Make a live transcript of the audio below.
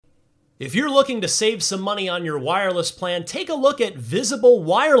If you're looking to save some money on your wireless plan, take a look at Visible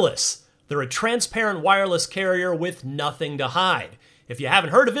Wireless. They're a transparent wireless carrier with nothing to hide. If you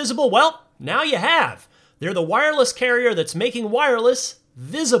haven't heard of Visible, well, now you have. They're the wireless carrier that's making wireless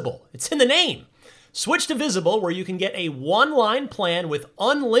visible. It's in the name. Switch to Visible, where you can get a one-line plan with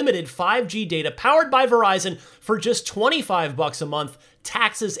unlimited 5G data powered by Verizon for just $25 a month,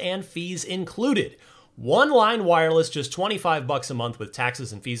 taxes and fees included. One-line wireless, just $25 a month with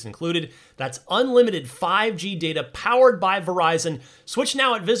taxes and fees included. That's unlimited 5G data powered by Verizon. Switch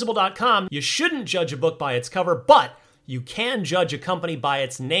now at Visible.com. You shouldn't judge a book by its cover, but you can judge a company by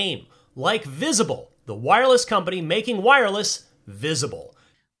its name, like Visible, the wireless company making wireless visible.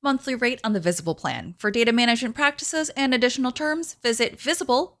 Monthly rate on the Visible plan. For data management practices and additional terms, visit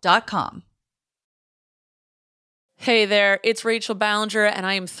Visible.com. Hey there, it's Rachel Ballinger, and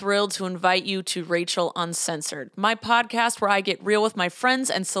I am thrilled to invite you to Rachel Uncensored, my podcast where I get real with my friends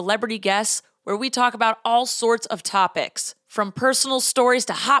and celebrity guests, where we talk about all sorts of topics. From personal stories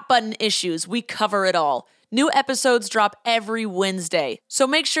to hot-button issues, we cover it all. New episodes drop every Wednesday, so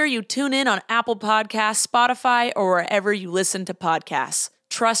make sure you tune in on Apple Podcasts, Spotify, or wherever you listen to podcasts.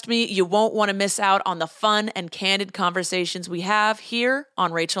 Trust me, you won't want to miss out on the fun and candid conversations we have here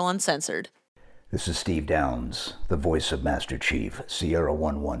on Rachel Uncensored. This is Steve Downs, the voice of Master Chief, Sierra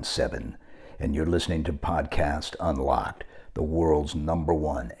 117, and you're listening to Podcast Unlocked, the world's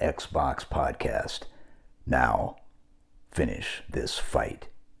 #1 Xbox podcast. Now, finish this fight.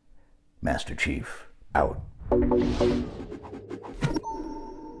 Master Chief, out.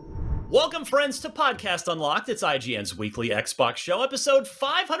 Welcome, friends, to Podcast Unlocked. It's IGN's weekly Xbox show, episode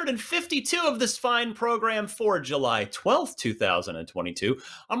 552 of this fine program for July 12th, 2022.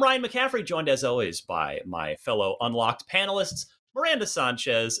 I'm Ryan McCaffrey, joined as always by my fellow Unlocked panelists, Miranda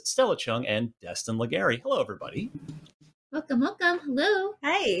Sanchez, Stella Chung, and Destin Legary. Hello, everybody. Welcome. Hello.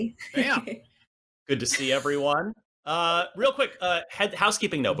 Hi. Bam. Good to see everyone. Real quick,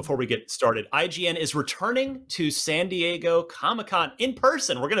 housekeeping note before we get started. IGN is returning to San Diego Comic-Con in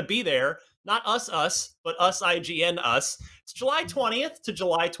person. We're going to be there. Not us, but us, IGN, us. It's July 20th to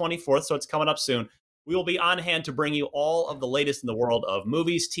July 24th, so it's coming up soon. We will be on hand to bring you all of the latest in the world of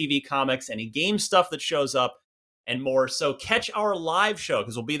movies, TV, comics, any game stuff that shows up, and more. So catch our live show,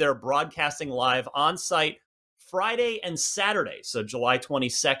 because we'll be there broadcasting live on site Friday and Saturday. So July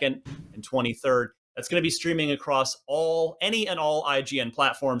 22nd and 23rd. That's going to be streaming across any and all IGN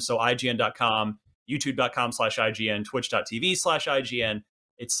platforms. So IGN.com, YouTube.com/IGN, Twitch.tv/IGN,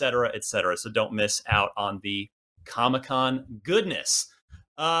 etc., etc. So don't miss out on the Comic-Con goodness.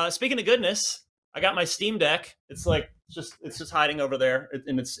 Speaking of goodness, I got my Steam Deck. It's just hiding over there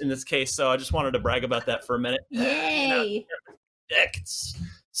in this case. So I just wanted to brag about that for a minute. Yay! Deck. It's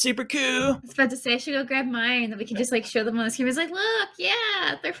super cool. I was about to say I should go grab mine, that we can just show them on the screen. It's like, look,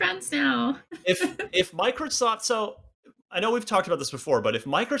 yeah, they're friends now. If Microsoft, so I know we've talked about this before, but if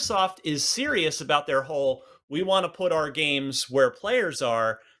Microsoft is serious about their whole, we want to put our games where players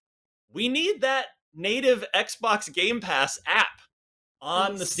are, we need that native Xbox Game Pass app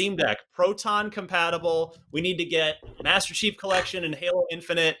on the Steam Deck, Proton compatible. We need to get Master Chief Collection and Halo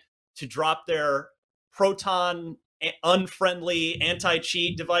Infinite to drop their Proton unfriendly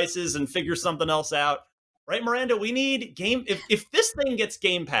anti-cheat devices and figure something else out, right, Miranda? We need if this thing gets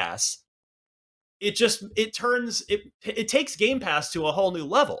Game Pass, it takes Game Pass to a whole new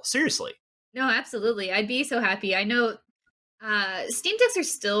level. Seriously. No, absolutely. I'd be so happy. I know Steam Decks are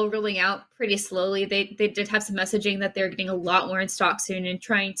still rolling out pretty slowly. They did have some messaging that they're getting a lot more in stock soon, and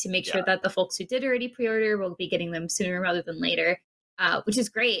trying to make sure that the folks who did already pre-order will be getting them sooner rather than later, which is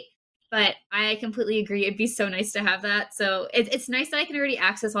great. But I completely agree. It'd be so nice to have that. So it's nice that I can already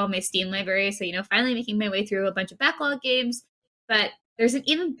access all my Steam library. So, finally making my way through a bunch of backlog games. But there's an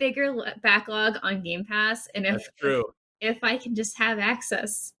even bigger backlog on Game Pass. And if I can just have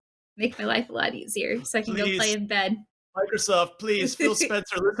access, make my life a lot easier so I can go play in bed. Microsoft, please, Phil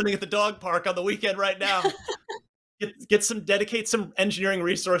Spencer listening at the dog park on the weekend right now. Dedicate some engineering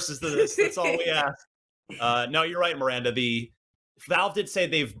resources to this. That's all we ask. No, you're right, Miranda. Valve did say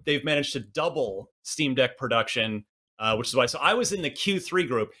they've managed to double Steam Deck production, which is why. So I was in the Q3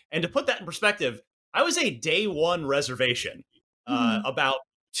 group, and to put that in perspective, I was a day one reservation about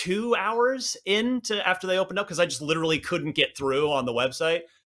 2 hours after they opened up, because I just literally couldn't get through on the website,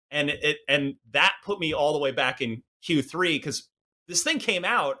 and that put me all the way back in Q3, because this thing came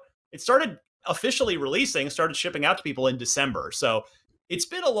out. It started officially started shipping out to people in December. So it's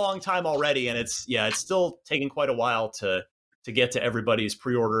been a long time already, and it's still taking quite a while to get to everybody's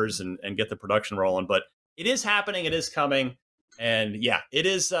pre-orders and get the production rolling. But it is happening. It is coming. And yeah, it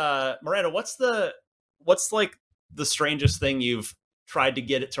is. Miranda, what's the strangest thing you've tried to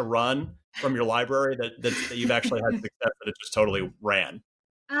get it to run from your library that you've actually had success that it just totally ran?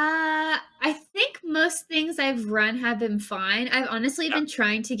 I think most things I've run have been fine. I've honestly been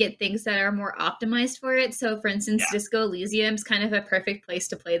trying to get things that are more optimized for it. So, for instance, Disco Elysium is kind of a perfect place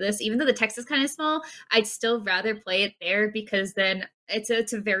to play this. Even though the text is kind of small, I'd still rather play it there because then it's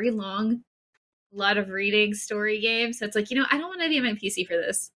a very long, lot of reading story game. So it's like, I don't want to be on my PC for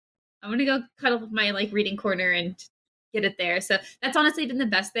this. I'm going to go cuddle with my reading corner and get it there. So that's honestly been the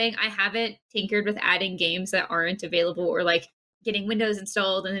best thing. I haven't tinkered with adding games that aren't available or getting Windows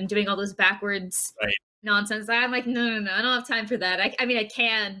installed and then doing all those backwards nonsense. I'm like, no, I don't have time for that. I mean, I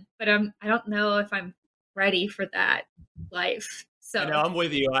can, but I don't know if I'm ready for that life. So I know, I'm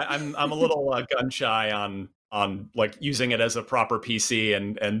with you. I'm a little gun shy on using it as a proper PC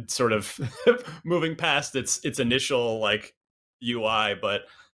and sort of moving past its initial UI. But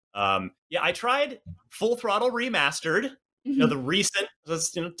I tried Full Throttle Remastered, the recent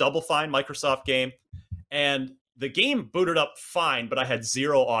Double Fine Microsoft game, and the game booted up fine, but I had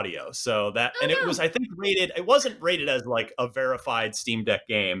zero audio. So it was, I think, rated. It wasn't rated as a verified Steam Deck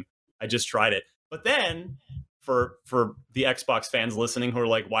game. I just tried it. But then for the Xbox fans listening who are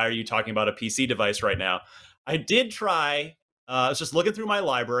like, why are you talking about a PC device right now? I did try. I was just looking through my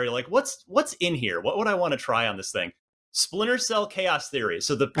library, what's in here? What would I want to try on this thing? Splinter Cell Chaos Theory.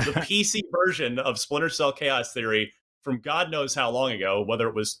 So the PC version of Splinter Cell Chaos Theory from God knows how long ago, whether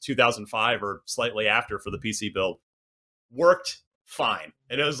it was 2005 or slightly after for the PC build, worked fine.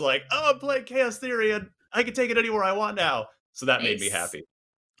 And it was like, I'm playing Chaos Theory and I can take it anywhere I want now. So that made me happy.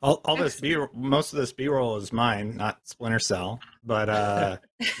 All this most of this B-roll is mine, not Splinter Cell. But I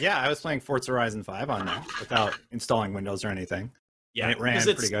was playing Forza Horizon 5 on there without installing Windows or anything. Yeah, and it ran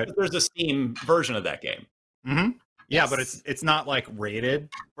pretty good. There's a Steam version of that game. Mm-hmm. Yeah, but it's not rated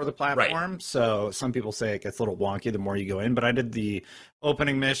for the platform, so some people say it gets a little wonky the more you go in. But I did the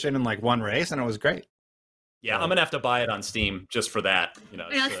opening mission in one race, and it was great. Yeah, I'm gonna have to buy it on Steam just for that.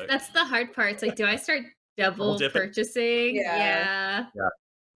 That's the hard part. It's do I start double purchasing? Yeah.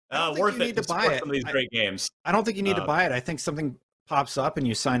 Worth it to buy some of these great games. I don't think you need to buy it. I think something pops up and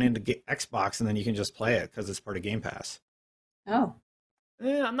you sign into Xbox, and then you can just play it because it's part of Game Pass. Oh.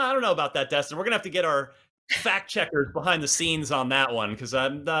 Yeah, I don't know about that, Destin. We're gonna have to get our fact checkers behind the scenes on that one because I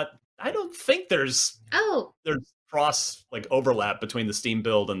don't think there's cross overlap between the Steam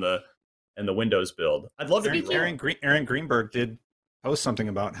build and the Windows build. I'd love to be Aaron Greenberg did post something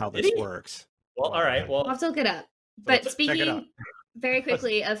about how this works. Well, all right. Well, I'll have to look it up. But speaking very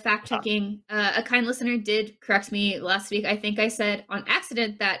quickly of fact checking, a kind listener did correct me last week. I think I said on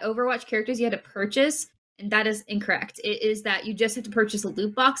accident that Overwatch characters you had to purchase, and that is incorrect. It is that you just have to purchase the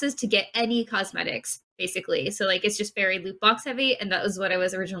loot boxes to get any cosmetics, basically. So it's just very loot box heavy, and that was what I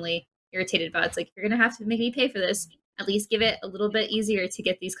was originally irritated about. It's you're gonna have to make me pay for this. At least give it a little bit easier to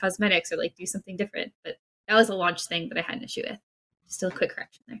get these cosmetics or do something different. But that was a launch thing that I had an issue with. Still a quick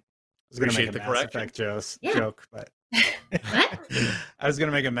correction there. I was gonna make a Mass Effect joke, but what? I was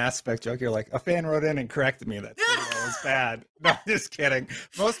gonna make a Mass Effect joke. You're a fan wrote in and corrected me that was bad. No, just kidding.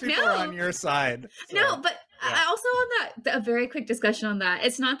 Most people are on your side. So. No, but I also on that, a very quick discussion on that.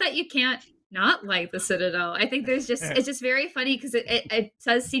 It's not that you can't not like the Citadel. I think there's it's just very funny because it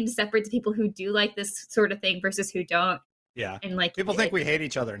does seem to separate the people who do like this sort of thing versus who don't. Yeah. And people think we hate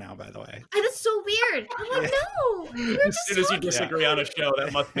each other now, by the way. That's so weird. I'm no. As soon as you disagree on a show,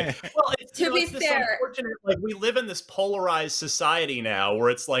 that must be. Well, to be fair, we live in this polarized society now where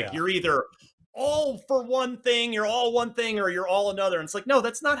it's you're either all for one thing, you're all one thing, or you're all another. And it's no,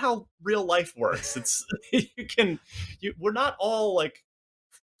 that's not how real life works. It's we're not all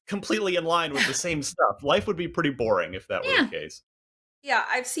completely in line with the same stuff. Life would be pretty boring if that were the case. Yeah,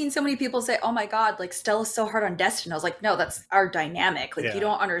 I've seen so many people say, oh my God, Stella's so hard on Destin. I was no, that's our dynamic. You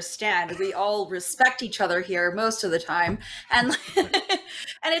don't understand. We all respect each other here most of the time. And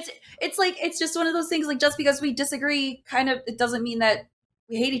and it's just one of those things, just because we disagree, it doesn't mean that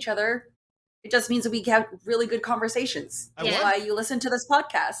we hate each other. It just means that we have really good conversations. That's why you listen to this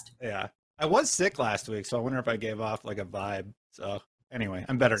podcast. Yeah. I was sick last week, so I wonder if I gave off a vibe. So anyway,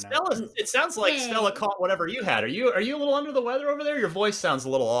 I'm better now. It sounds like Stella caught whatever you had. Are you a little under the weather over there? Your voice sounds a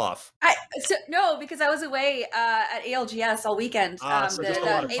little off. No, because I was away at ALGS all weekend.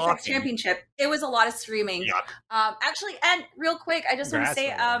 The Apex Championship. It was a lot of screaming. Yeah. Actually, and real quick, I just want to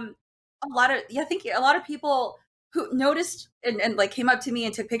say, I think a lot of people who noticed and came up to me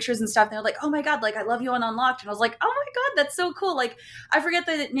and took pictures and stuff. And they're oh my God, I love you on Unlocked. And I was oh my God, that's so cool. I forget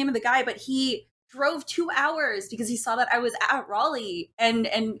the name of the guy, but he drove 2 hours because he saw that I was at Raleigh and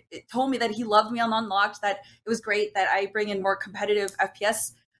told me that he loved me on Unlocked, that it was great that I bring in more competitive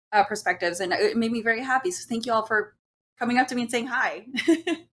FPS perspectives. And it made me very happy. So thank you all for coming up to me and saying hi.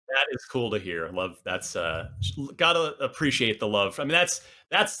 That is cool to hear. Love that's gotta appreciate the love. I mean,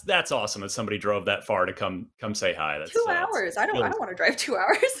 that's awesome that somebody drove that far to come say hi. That's 2 hours. I don't want to drive 2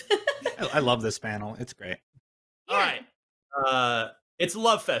 hours. I love this panel. It's great. All right. It's a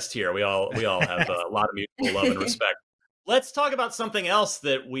love fest here. We all have a lot of mutual love and respect. Let's talk about something else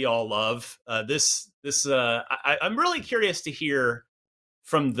that we all love. I'm really curious to hear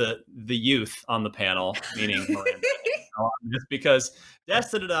from the youth on the panel, meaning Miranda, just because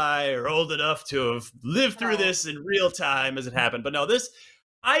Destin and I are old enough to have lived through this in real time as it happened. But no,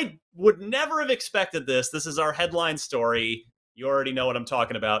 I would never have expected this. This is our headline story. You already know what I'm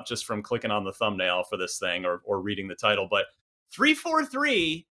talking about just from clicking on the thumbnail for this thing or reading the title. But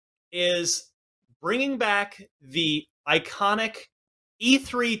 343 is bringing back the iconic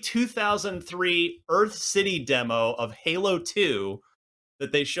E3 2003 Earth City demo of Halo 2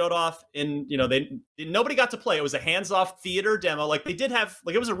 that they showed off in, nobody got to play. It was a hands-off theater demo. Like they did have,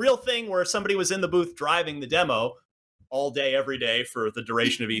 it was a real thing where somebody was in the booth driving the demo all day, every day for the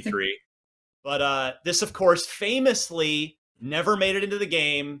duration of E3. But this, of course, famously never made it into the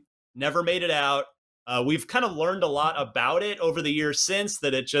game, never made it out. We've kind of learned a lot about it over the years since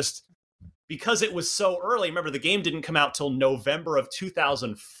that it just, because it was so early, remember the game didn't come out till November of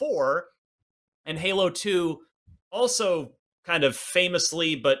 2004, and Halo 2 also kind of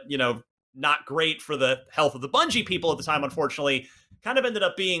famously, but, not great for the health of the Bungie people at the time, unfortunately, kind of ended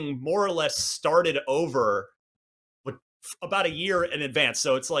up being more or less started over about a year in advance.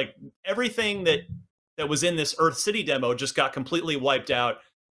 So it's like everything that was in this Earth City demo just got completely wiped out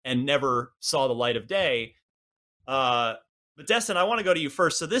and never saw the light of day. But Destin, I want to go to you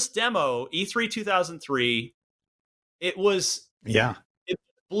first. So this demo, E3 2003, it was... Yeah.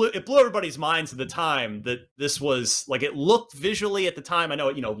 It blew everybody's minds at the time that this was like, it looked visually at the time. I know,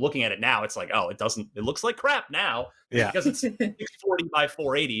 looking at it now, it's like, oh, it looks like crap now. Yeah. Because it's 640 by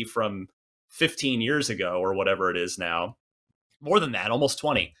 480 from 15 years ago or whatever it is now. More than that, almost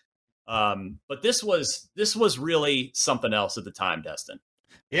 20. But this was really something else at the time, Destin.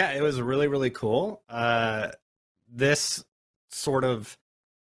 Yeah, it was really, really cool. This sort of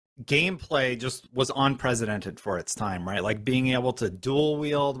gameplay just was unprecedented for its time, right? Like being able to dual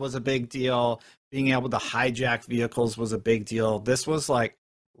wield was a big deal. Being able to hijack vehicles was a big deal. This was like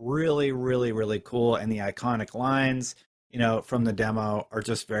really, really, really cool. And the iconic lines, from the demo are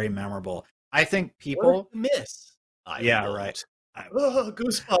just very memorable. I think people miss. Right.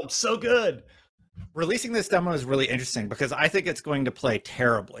 Goosebumps. So good. Releasing this demo is really interesting because I think it's going to play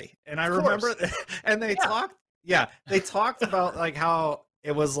terribly. And I remember, and they talked about like how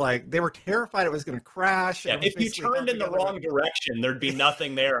it was like they were terrified it was going to crash. Yeah, if you turned in the wrong direction, there'd be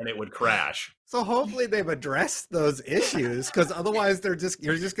nothing there and it would crash. So hopefully they've addressed those issues, because otherwise you're just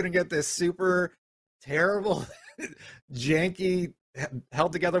going to get this super terrible, janky,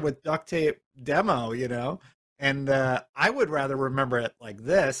 held together with duct tape demo, And I would rather remember it like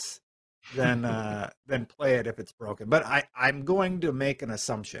this than play it if it's broken. But I'm going to make an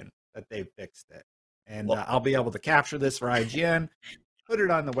assumption that they fixed it, and I'll be able to capture this for IGN. Put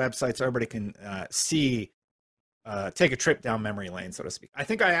it on the website so everybody can take a trip down memory lane, so to speak. I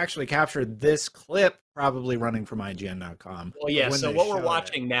think I actually captured this clip probably running from IGN.com. Well, yeah. So what we're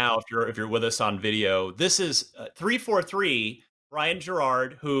watching now, if you're with us on video, this is 343 Brian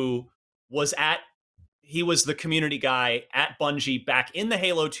Gerard, who was he was the community guy at Bungie back in the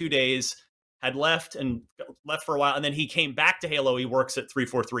Halo 2 days, had left for a while, and then he came back to Halo. He works at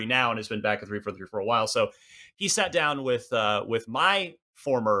 343 now and has been back at 343 for a while. So he sat down with my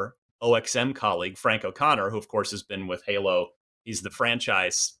former OXM colleague, Frank O'Connor, who, of course, has been with Halo. He's the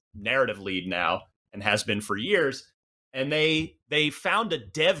franchise narrative lead now and has been for years. And they found a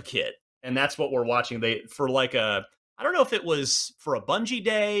dev kit, and that's what we're watching. I don't know if it was for a Bungie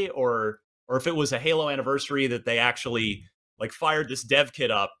day or if it was a Halo anniversary that they actually like fired this dev kit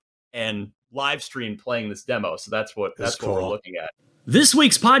up and live streamed playing this demo. So that's what we're looking at. This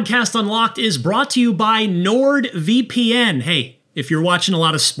week's Podcast Unlocked is brought to you by NordVPN. Hey, if you're watching a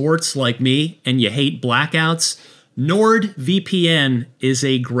lot of sports like me and you hate blackouts, NordVPN is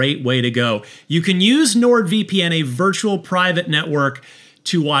a great way to go. You can use NordVPN, a virtual private network,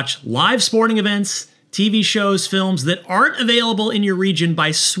 to watch live sporting events, TV shows, films that aren't available in your region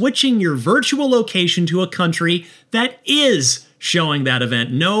by switching your virtual location to a country that is showing that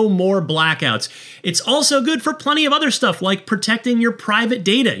event. No more blackouts. It's also good for plenty of other stuff like protecting your private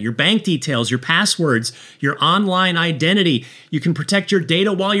data, your bank details, your passwords, your online identity. You can protect your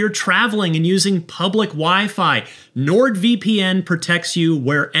data while you're traveling and using public Wi-Fi. NordVPN protects you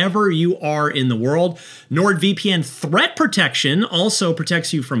wherever you are in the world. NordVPN Threat Protection also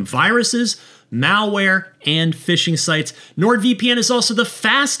protects you from viruses, malware, and phishing sites. NordVPN is also the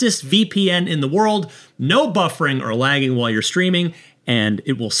fastest VPN in the world. No buffering or lagging while you're streaming, and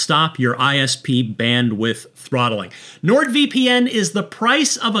it will stop your ISP bandwidth throttling. NordVPN is the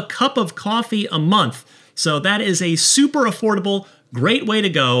price of a cup of coffee a month, so that is a super affordable, great way to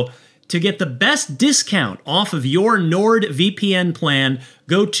go. To get the best discount off of your NordVPN plan,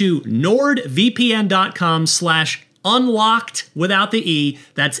 go to nordvpn.com/unlocked without the E.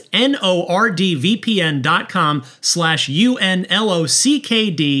 That's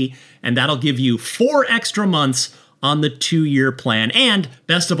nordvpn.com/UNLOCKD, and that'll give you 4 extra months on the 2-year plan. And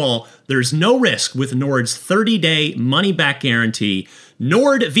best of all, there's no risk with Nord's 30-day money-back guarantee.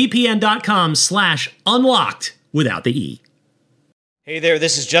 nordvpn.com/unlocked without the E. Hey there,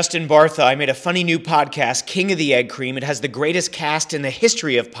 this is Justin Bartha. I made a funny new podcast, King of the Egg Cream. It has the greatest cast in the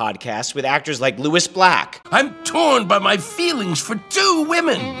history of podcasts with actors like Louis Black. I'm torn by my feelings for 2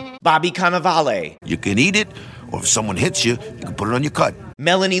 women. Bobby Cannavale. You can eat it, or if someone hits you, you can put it on your cut.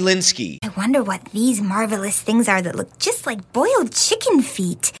 Melanie Linsky. I wonder what these marvelous things are that look just like boiled chicken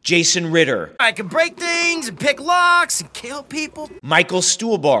feet. Jason Ritter. I can break things and pick locks and kill people. Michael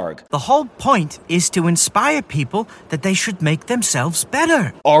Stuhlbarg. The whole point is to inspire people that they should make themselves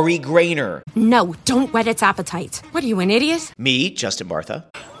better. Ari Grainer. No, don't whet its appetite. What are you, an idiot? Me, Justin Bartha.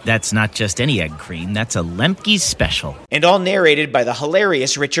 That's not just any egg cream, that's a Lemke's special. And all narrated by the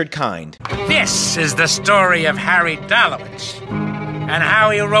hilarious Richard Kind. This is the story of Harry Dalowitz and how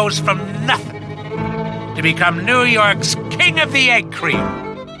he rose from nothing to become New York's King of the Egg Cream.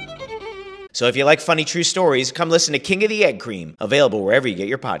 So if you like funny true stories, come listen to King of the Egg Cream, available wherever you get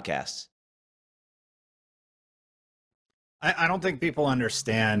your podcasts. I don't think people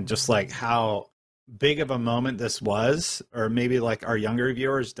understand just like how big of a moment this was, or maybe like our younger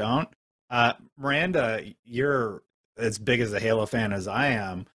viewers don't. Miranda, you're as big as a Halo fan as I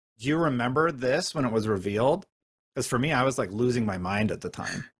am. Do you remember this when it was revealed? Because for me, I was like losing my mind at the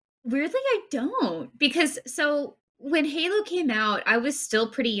time. Weirdly, I don't. Because so when Halo came out, I was still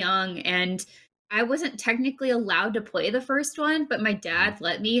pretty young and I wasn't technically allowed to play the first one, but my dad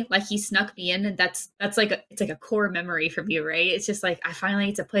let me. Like, he snuck me in, and that's like it's like a core memory from you, right? It's just like, I finally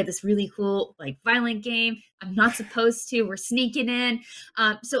get to play this really cool, like, violent game. I'm not supposed to. We're sneaking in.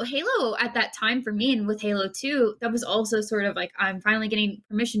 So Halo at that time for me, and with Halo 2, that was also sort of like, I'm finally getting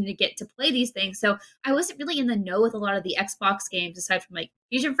permission to get to play these things. So I wasn't really in the know with a lot of the Xbox games, aside from like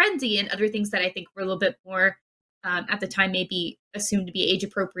Fusion Frenzy and other things that I think were a little bit more at the time maybe assumed to be age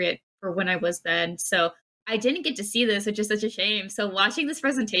appropriate for when I was then. So I didn't get to see this, which is such a shame. So watching this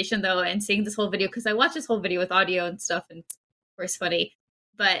presentation though, and seeing this whole video, because I watched this whole video with audio and stuff, and of course funny,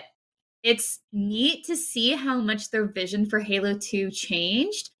 but it's neat to see how much their vision for Halo 2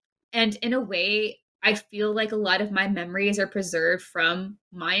 changed. And in a way, I feel like a lot of my memories are preserved from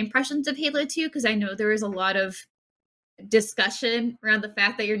my impressions of Halo 2, because I know there was a lot of discussion around the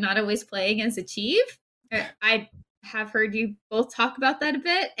fact that you're not always playing as a chief. I have heard you both talk about that a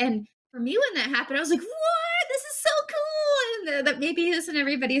bit, and for me when that happened, I was like, what? This is so cool! And that maybe isn't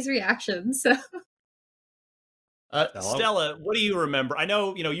everybody's reaction, so... Stella, what do you remember? I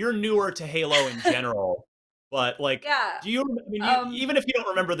know, you're newer to Halo in general, but like, do you, even if you don't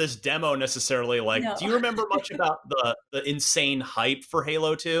remember this demo necessarily, like, do you remember much about the insane hype for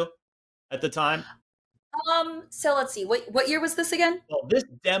Halo 2 at the time? So let's see. What year was this again? Well, this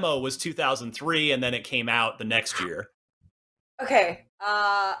demo was 2003, and then it came out the next year. Okay.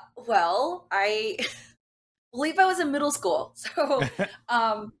 Well, I believe I was in middle school. So,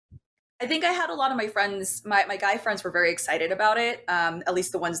 I think I had a lot of my friends, my guy friends were very excited about it. At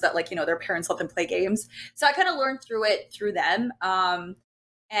least the ones that their parents let them play games. So I kind of learned through them.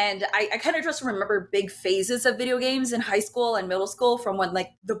 And I kind of just remember big phases of video games in high school and middle school, from when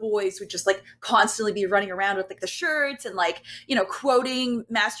the boys would just constantly be running around with the shirts and quoting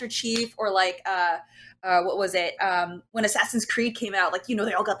Master Chief, or what was it? When Assassin's Creed came out,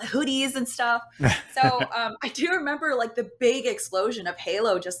 they all got the hoodies and stuff. So I do remember the big explosion of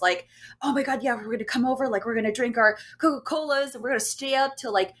Halo, just oh my God, yeah, we're going to come over, we're going to drink our Coca-Colas and we're going to stay up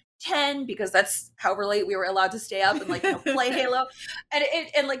till 10, because that's however late we were allowed to stay up and play Halo, and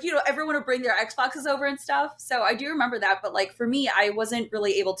everyone would bring their Xboxes over and stuff. So I do remember that, but for me, I wasn't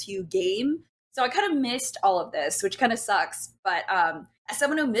really able to game, so I kind of missed all of this, which kind of sucks. But as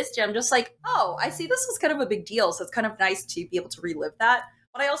someone who missed it, I'm just oh, I see this was kind of a big deal, so it's kind of nice to be able to relive that.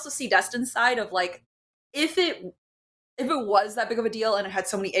 But I also see Destin's side of if it was that big of a deal and it had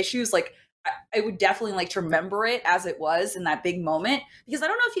so many issues, I would definitely like to remember it as it was in that big moment, because I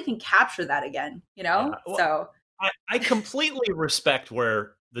don't know if you can capture that again, Yeah, well, so I completely respect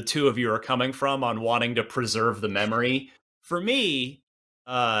where the two of you are coming from on wanting to preserve the memory. For me,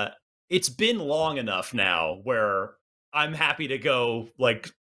 it's been long enough now where I'm happy to go like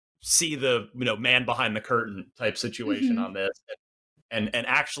see the, man behind the curtain type situation on this and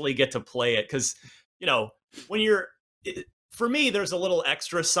actually get to play it. Cause for me, there's a little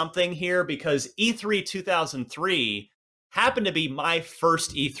extra something here because E3 2003 happened to be my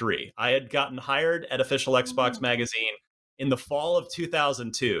first E3. I had gotten hired at Official Xbox Magazine in the fall of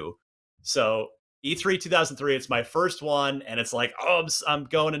 2002. So E3 2003, it's my first one. And it's like, I'm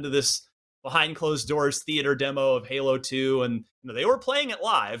going into this behind closed doors theater demo of Halo 2. And they were playing it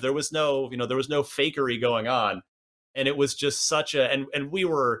live. There was no fakery going on. And it was just such and we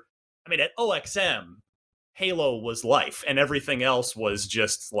were, at OXM, Halo was life and everything else was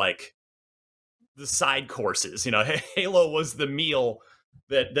just like the side courses. Halo was the meal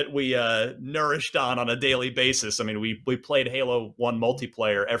that we nourished on a daily basis. We played Halo 1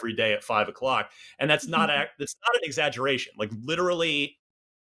 multiplayer every day at 5:00, and that's not an exaggeration. Like literally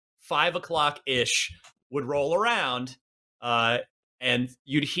 5:00 ish would roll around, and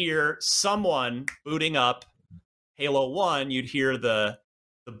you'd hear someone booting up Halo 1. You'd hear the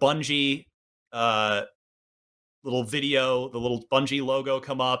Bungie little video, the little Bungie logo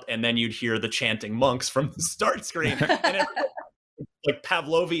come up, and then you'd hear the chanting monks from the start screen. And like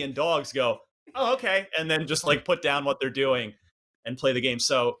Pavlovian dogs go, oh, okay. And then just like put down what they're doing and play the game.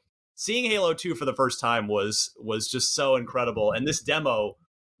 So seeing Halo 2 for the first time was just so incredible. And this demo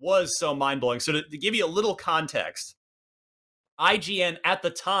was so mind-blowing. So to give you a little context, IGN at the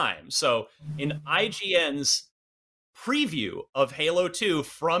time, so in IGN's preview of Halo 2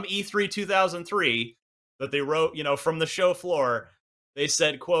 from E3 2003 that they wrote, from the show floor, they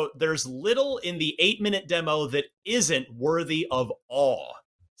said, quote, "There's little in the 8-minute demo that isn't worthy of awe."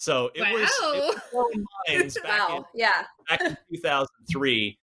 So it was blowing minds back in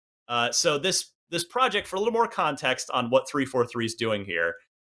 2003. So this project, for a little more context on what 343 is doing here,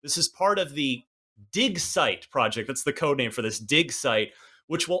 this is part of the Dig Site project. That's the code name for this, Dig Site,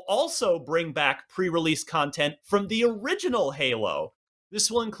 which will also bring back pre-release content from the original Halo. This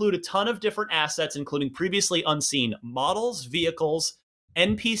will include a ton of different assets, including previously unseen models, vehicles,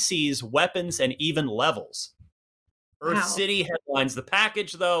 NPCs, weapons, and even levels. Earth City headlines the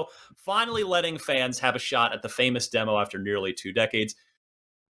package, though, finally letting fans have a shot at the famous demo after nearly 2 decades.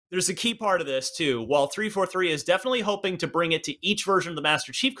 There's a key part of this, too. While 343 is definitely hoping to bring it to each version of the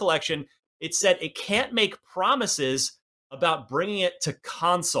Master Chief Collection, it said it can't make promises about bringing it to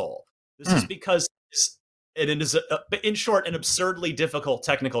console. This is because it is, in short, an absurdly difficult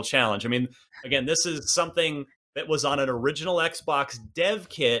technical challenge. Again, this is something that was on an original Xbox dev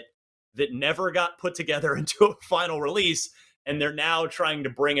kit that never got put together into a final release, and they're now trying to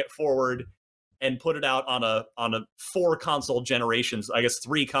bring it forward and put it out on a 4 console generations, I guess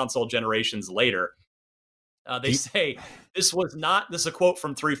 3 console generations later. They say this is a quote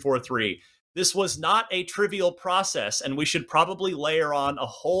from 343. "This was not a trivial process, and we should probably layer on a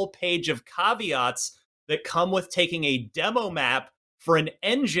whole page of caveats that come with taking a demo map for an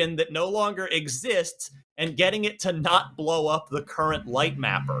engine that no longer exists and getting it to not blow up the current light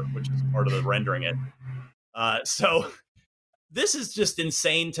mapper," which is part of the rendering it. So this is just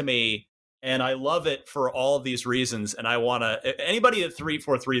insane to me, and I love it for all of these reasons. And I want to, anybody at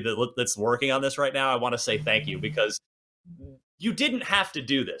 343 that's working on this right now, I want to say thank you, because you didn't have to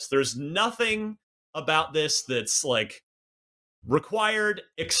do this. There's nothing about this that's like required,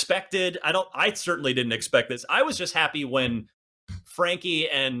 expected. I certainly didn't expect this. I was just happy when Frankie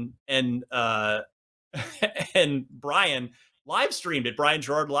and Brian live streamed it. Brian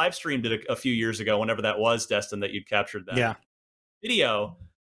Gerard live streamed it a few years ago, whenever that was, Destin, that you'd captured that video.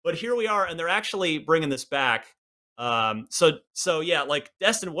 But here we are, and they're actually bringing this back. So yeah, like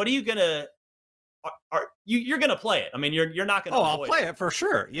Destin, what are you gonna? You're gonna play it? You're not gonna. I'll play it for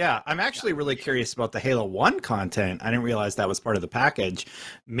sure. Yeah, I'm actually really curious about the Halo 1 content. I didn't realize that was part of the package.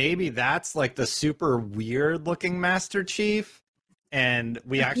 Maybe that's like the super weird looking Master Chief, and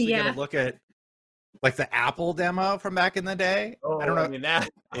we actually get a look at like the Apple demo from back in the day. I don't know.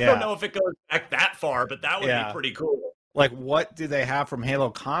 I don't know if it goes back that far, but that would be pretty cool. Like, what do they have from Halo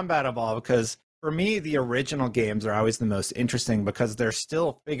Combat Evolved? Because for me, the original games are always the most interesting because they're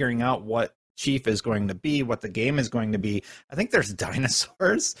still figuring out what Chief is going to be, what the game is going to be. I think there's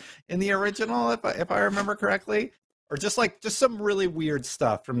dinosaurs in the original, if I remember correctly, or just some really weird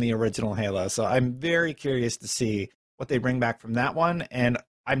stuff from the original Halo. So I'm very curious to see what they bring back from that one, and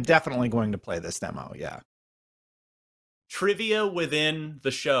I'm definitely going to play this demo. Yeah. Trivia within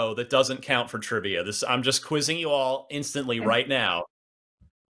the show that doesn't count for trivia. I'm just quizzing you all instantly right now.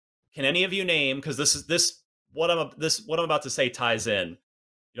 Can any of you name, because what I'm about to say ties in.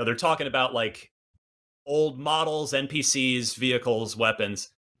 They're talking about like old models, NPCs, vehicles, weapons.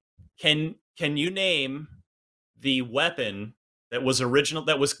 Can you name the weapon that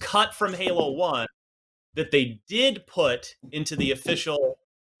was cut from Halo 1 that they did put into the official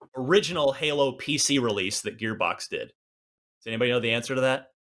original Halo PC release that Gearbox did? Does anybody know the answer to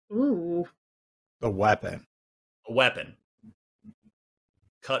that? Ooh. The weapon. A weapon.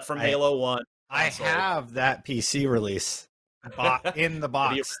 Cut from Halo 1. Console. I have that PC release in the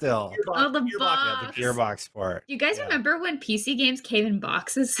box still. Gearbox, the box. Yeah, the Gearbox port. You guys remember when PC games came in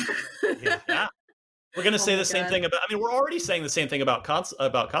boxes? Yeah. We're going to say the same thing about, we're already saying the same thing about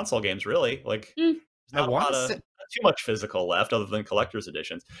console games, really. Like, there's not too much physical left other than collector's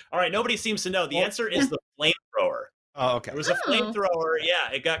editions. All right, nobody seems to know. The answer is the flamethrower. Oh, okay. It was a flamethrower.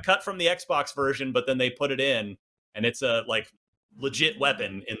 Yeah, it got cut from the Xbox version, but then they put it in, and it's a legit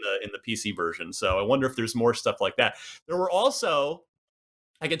weapon in the PC version. So I wonder if there's more stuff like that. There were also,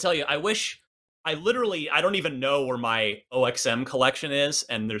 I can tell you, I don't even know where my OXM collection is,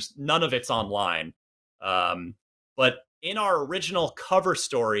 and there's none of it's online. But in our original cover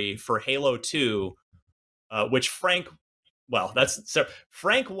story for Halo 2, which Frank went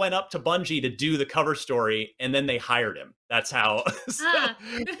up to Bungie to do the cover story, and then they hired him. That's how.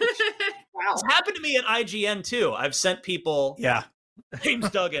 Wow. It's happened to me at IGN too. I've sent people. Yeah. James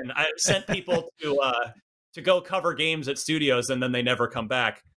Duggan. I've sent people to go cover games at studios, and then they never come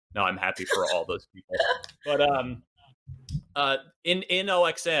back. No, I'm happy for all those people. But in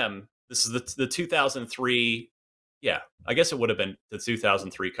OXM, this is the 2003. Yeah, I guess it would have been the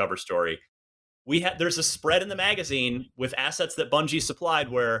 2003 cover story. There's a spread in the magazine with assets that Bungie supplied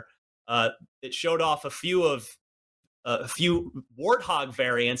where it showed off a few Warthog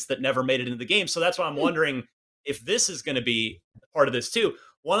variants that never made it into the game. So that's why I'm wondering if this is going to be part of this too.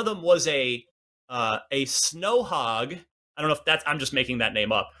 One of them was a Snowhog. I don't know if I'm just making that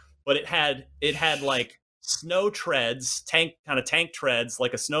name up, but it had like snow treads, tank treads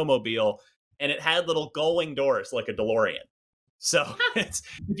like a snowmobile, and it had little gull-wing doors like a DeLorean. So if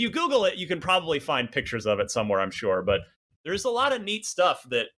you Google it, you can probably find pictures of it somewhere, I'm sure. But there's a lot of neat stuff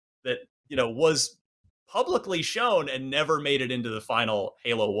that was publicly shown and never made it into the final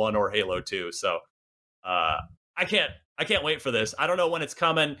Halo 1 or Halo 2. So I can't wait for this. I don't know when it's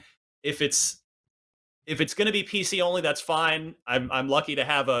coming. If it's going to be PC only, that's fine. I'm lucky to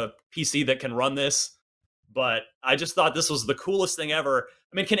have a PC that can run this. But I just thought this was the coolest thing ever.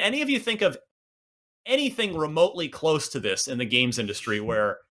 I mean, can any of you think of anything remotely close to this in the games industry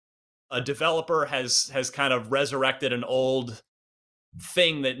where a developer has kind of resurrected an old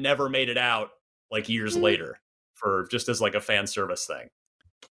thing that never made it out like years later for just as like a fan service thing?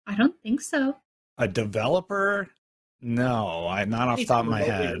 I don't think so. A developer? No, not off the top of my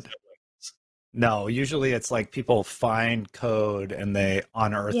head. No, usually it's like people find code and they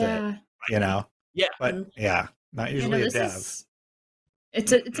unearth it, Yeah. But not usually a dev.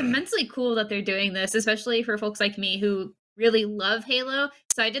 It's immensely cool that they're doing this, especially for folks like me who really love Halo.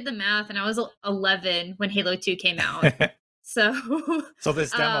 So I did the math, and I was 11 when Halo 2 came out. So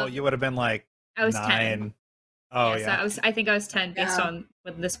this demo, you would have been like I was 9. 10. Oh So I think I was 10 based on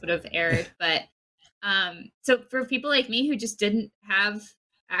when this would have aired. But so for people like me who just didn't have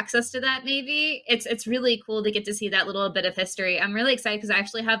access to that, maybe it's really cool to get to see that little bit of history. I'm really excited because I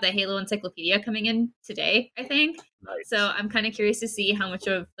actually have the Halo Encyclopedia coming in today, I think. Nice. So I'm kind of curious to see how much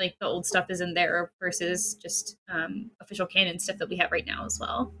of like the old stuff is in there versus just official canon stuff that we have right now as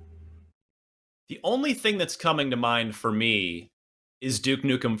well. The only thing that's coming to mind for me is Duke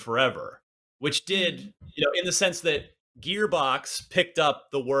Nukem Forever, which did, in the sense that Gearbox picked up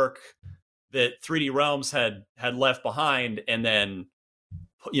the work that 3D Realms had left behind and then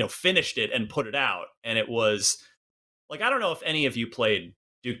finished it and put it out. And it was like, I don't know if any of you played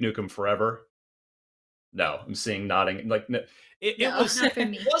Duke Nukem Forever. No, I'm seeing nodding. Like it wasn't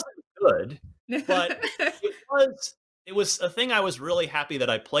good, but it was a thing I was really happy that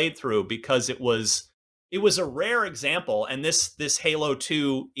I played through because it was a rare example. And this Halo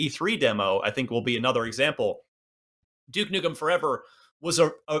 2 E3 demo, I think, will be another example. Duke Nukem Forever was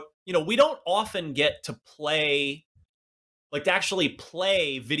we don't often get to actually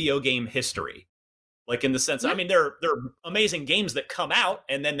play video game history. Like in the sense, I mean, there are amazing games that come out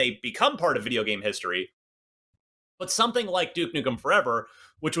and then they become part of video game history. But something like Duke Nukem Forever,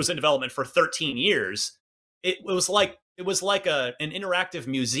 which was in development for 13 years, it was like an interactive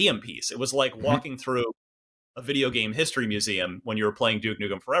museum piece. It was like walking through a video game history museum when you were playing Duke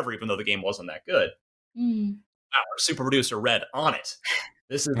Nukem Forever, even though the game wasn't that good. Wow, our super producer Red on it.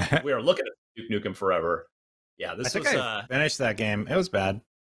 We are looking at Duke Nukem Forever. Yeah, I finished that game. It was bad.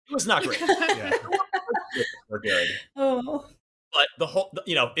 It was not great. We're good. Oh, but the whole,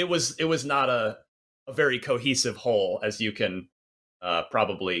 it was not a very cohesive whole, as you can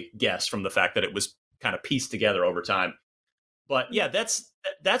probably guess from the fact that it was kind of pieced together over time. But yeah, that's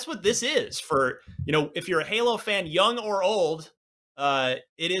what this is for, if you're a Halo fan, young or old, it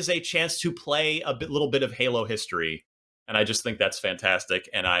is a chance to play little bit of Halo history. And I just think that's fantastic.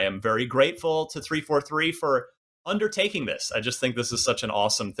 And I am very grateful to 343 for undertaking this. I just think this is such an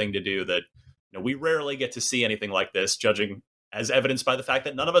awesome thing to do that, we rarely get to see anything like this, judging as evidenced by the fact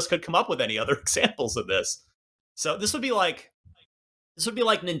that none of us could come up with any other examples of this. So this would be like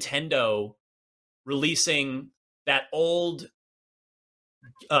Nintendo releasing that old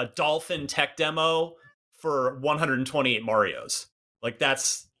Dolphin tech demo for 128 Marios. Like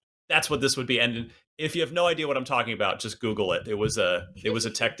that's what this would be. And if you have no idea what I'm talking about, just Google it. It was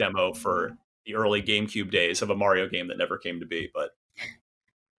a tech demo for the early GameCube days of a Mario game that never came to be. But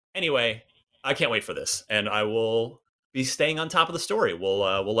anyway, I can't wait for this, and I will be staying on top of the story.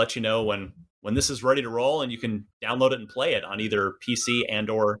 We'll let you know when this is ready to roll, and you can download it and play it on either PC and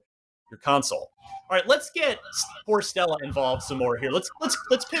or your console. All right, let's get poor Stella involved some more here. Let's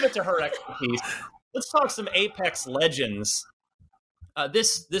pivot to her expertise. Let's talk some Apex Legends.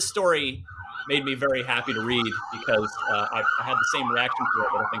 This story made me very happy to read because I had the same reaction to it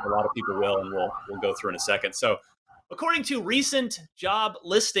that I think a lot of people will, and we'll go through in a second. So, according to recent job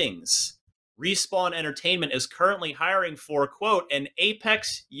listings, Respawn Entertainment is currently hiring for, quote, an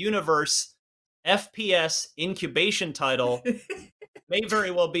Apex Universe FPS incubation title. May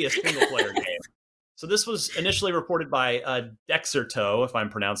very well be a single-player game. So this was initially reported by Dexerto, if I'm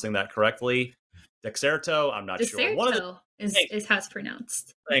pronouncing that correctly. Dexerto, I'm not sure. One of the is how it's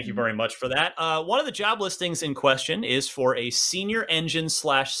pronounced. Thank you very much for that. One of the job listings in question is for a senior engine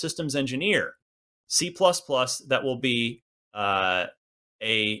 / systems engineer, C++, that will be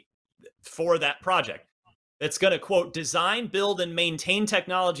for that project. It's going to, quote, design, build, and maintain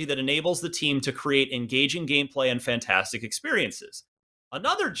technology that enables the team to create engaging gameplay and fantastic experiences.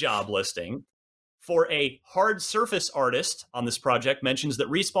 Another job listing for a hard surface artist on this project mentions that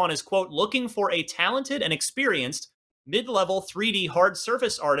Respawn is, quote, looking for a talented and experienced mid-level 3D hard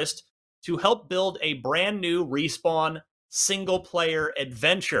surface artist to help build a brand new Respawn single-player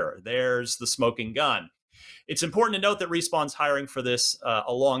adventure. There's the smoking gun. It's important to note that Respawn's hiring for this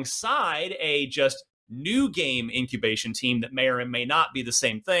alongside a just new game incubation team that may or may not be the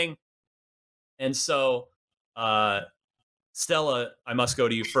same thing. And so, Stella, I must go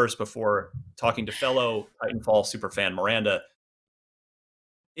to you first before talking to fellow Titanfall superfan Miranda.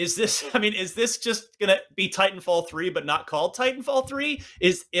 Is this just going to be Titanfall 3 but not called Titanfall 3?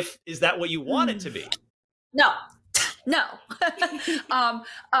 Is that what you want it to be? No.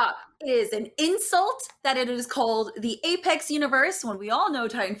 It is an insult that it is called the Apex Universe when we all know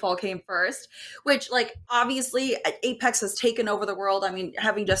Titanfall came first, which, like, obviously Apex has taken over the world. I mean,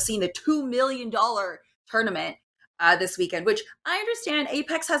 having just seen the $2 million tournament this weekend, which I understand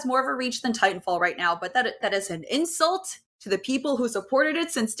Apex has more of a reach than Titanfall right now, but that is an insult to the people who supported it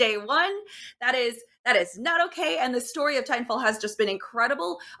since day one. That is not okay. And the story of Titanfall has just been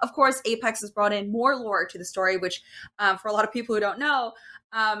incredible. Of course, Apex has brought in more lore to the story, which for a lot of people who don't know,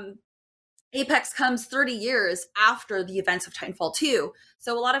 Apex comes 30 years after the events of Titanfall 2.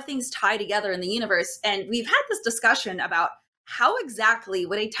 So a lot of things tie together in the universe. And we've had this discussion about how exactly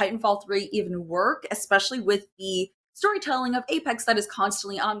would a Titanfall 3 even work, especially with the storytelling of Apex that is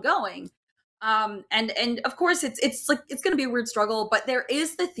constantly ongoing. And of course it's going to be a weird struggle, but there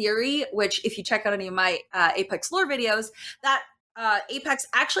is the theory, which if you check out any of my Apex lore videos, that Apex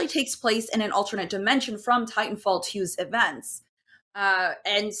actually takes place in an alternate dimension from Titanfall 2's events.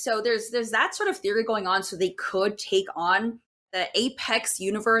 And so there's that sort of theory going on. So they could take on the Apex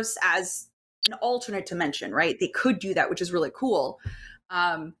universe as an alternate dimension, right? They could do that, which is really cool.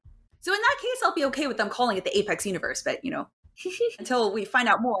 So in that case, I'll be okay with them calling it the Apex universe, but until we find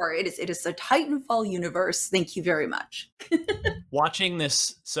out more, it is a Titanfall universe. Thank you very much. Watching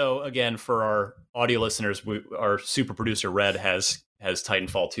this, so again, for our audio listeners, our super producer Red has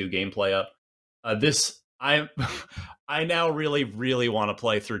Titanfall 2 gameplay up. I now really, really want to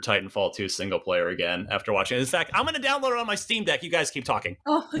play through Titanfall 2 single player again after watching it. In fact, I'm going to download it on my Steam Deck. You guys keep talking.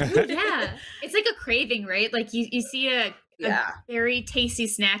 Oh, yeah. It's like a craving, right? Like you see a very tasty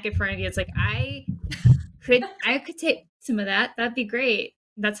snack in front of you. It's like, I could take some of that. That'd be great.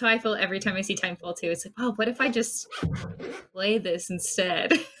 That's how I feel every time I see Titanfall 2. It's like, oh, what if I just play this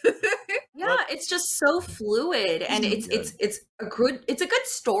instead? Yeah, it's just so fluid, and it's a good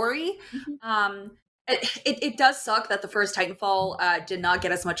story. Mm-hmm. It does suck that the first Titanfall did not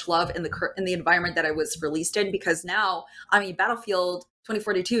get as much love in the environment that it was released in, because now, I mean, Battlefield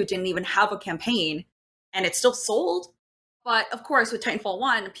 2042 didn't even have a campaign, and it still sold. But of course, with Titanfall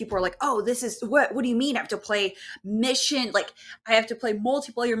 1, people are like, oh, this is what do you mean? I have to play mission, like I have to play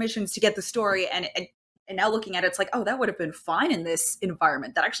multiplayer missions to get the story. And now looking at it, it's like, oh, that would have been fine in this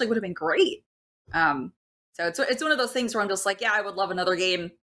environment. That actually would have been great. So it's one of those things where I'm just like, yeah, I would love another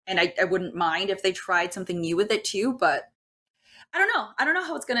game. And I wouldn't mind if they tried something new with it too. But I don't know. I don't know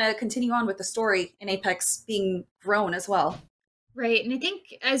how it's going to continue on with the story in Apex being grown as well. Right. And I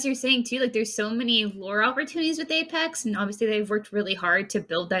think, as you're saying too, like there's so many lore opportunities with Apex, and obviously they've worked really hard to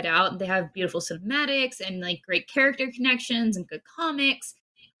build that out. They have beautiful cinematics and like great character connections and good comics.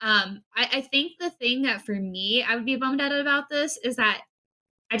 I think the thing that for me I would be bummed out about this is that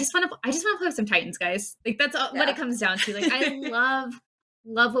I just want to play with some Titans, guys. Like that's what it comes down to. Like I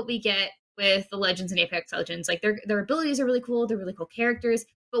love what we get with the Legends and Apex Legends. Like their abilities are really cool. They're really cool characters.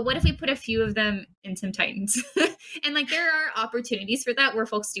 But what if we put a few of them in some Titans? And like there are opportunities for that where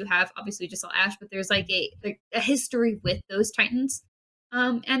folks do have, obviously we just saw Ash, but there's like a history with those Titans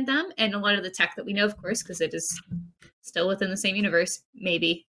and them, and a lot of the tech that we know, of course, because it is still within the same universe,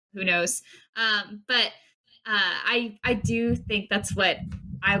 maybe. Who knows? But I do think that's what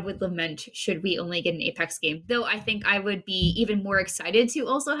I would lament should we only get an Apex game. Though I think I would be even more excited to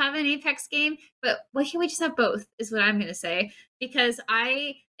also have an Apex game. But why can't we just have both is what I'm going to say. Because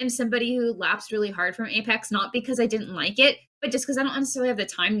I am somebody who lapsed really hard from Apex, not because I didn't like it, but just because I don't necessarily have the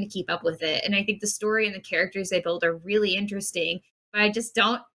time to keep up with it. And I think the story and the characters they build are really interesting. But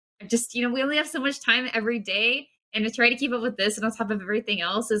we only have so much time every day. And to try to keep up with this and on top of everything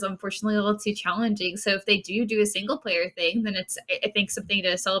else is unfortunately a little too challenging. So if they do a single player thing, then it's, I think, something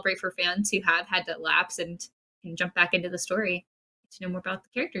to celebrate for fans who have had to lapse and can jump back into the story to know more about the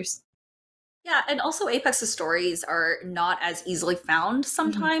characters. Yeah, and also Apex's stories are not as easily found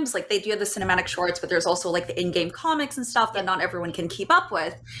sometimes. Mm-hmm. Like they do have the cinematic shorts, but there's also like the in-game comics and stuff that not everyone can keep up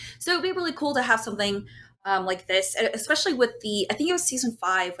with. So it'd be really cool to have something like this, especially with I think it was season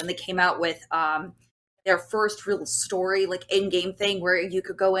 5 when they came out with their first real story, like in-game thing where you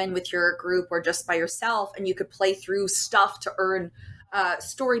could go in with your group or just by yourself and you could play through stuff to earn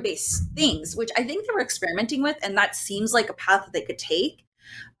story-based things, which I think they were experimenting with. And that seems like a path that they could take.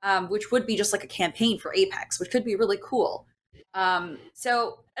 Which would be just like a campaign for Apex, which could be really cool.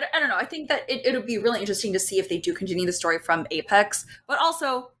 So I don't know. I think that it would be really interesting to see if they do continue the story from Apex. But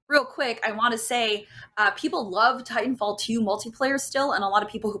also, real quick, I want to say people love Titanfall 2 multiplayer still, and a lot of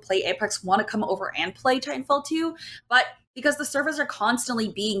people who play Apex want to come over and play Titanfall 2. But because the servers are constantly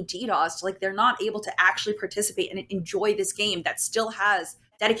being DDoSed, like they're not able to actually participate and enjoy this game that still has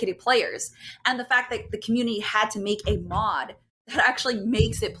dedicated players. And the fact that the community had to make a mod that actually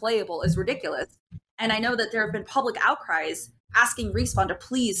makes it playable is ridiculous. And I know that there have been public outcries asking Respawn to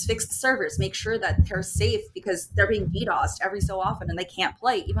please fix the servers, make sure that they're safe because they're being DDoSed every so often and they can't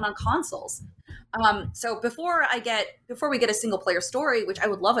play even on consoles. So before we get a single player story, which I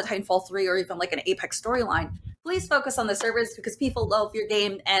would love a Titanfall 3 or even like an Apex storyline, please focus on the servers because people love your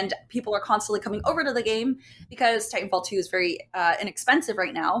game and people are constantly coming over to the game because Titanfall 2 is very inexpensive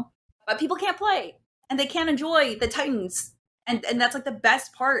right now, but people can't play and they can't enjoy the Titans. And that's like the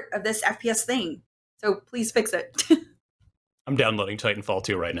best part of this FPS thing. So please fix it. I'm downloading Titanfall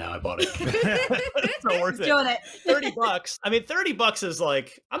 2 right now. I bought it. It's not worth it. Doing it. $30. I mean, $30 is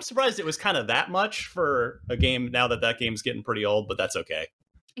like, I'm surprised it was kind of that much for a game now that game's getting pretty old, but that's okay.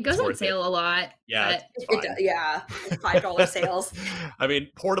 It goes on sale a lot. Yeah. Yeah. $5 sales. I mean,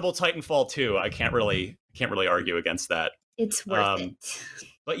 portable Titanfall 2, I can't really argue against that. It's worth it.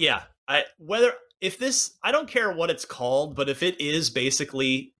 But yeah, I don't care what it's called, but if it is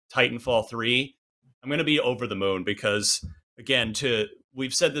basically Titanfall 3, I'm going to be over the moon because, again,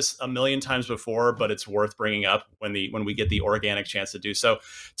 we've said this a million times before, but it's worth bringing up when we get the organic chance to do so.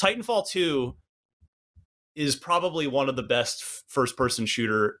 Titanfall 2 is probably one of the best first-person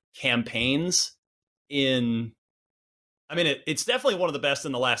shooter campaigns it's definitely one of the best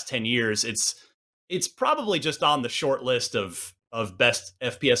in the last 10 years. It's probably just on the short list of best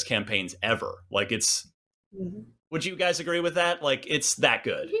FPS campaigns ever. Like would you guys agree with that? Like it's that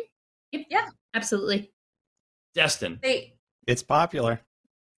good. Mm-hmm. Yeah, absolutely. Destin. It's popular.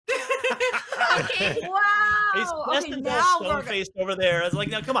 Okay, wow. Destin's all stone-faced over there. I was like,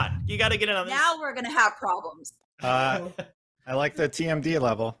 no, come on. You got to get in on this. Now we're going to have problems. I like the TMD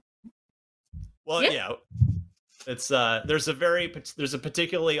level. Well, yeah. It's there's a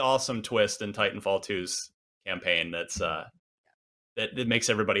particularly awesome twist in Titanfall 2's campaign that makes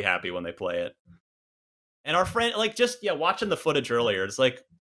everybody happy when they play it. And our friend, like, watching the footage earlier, it's like,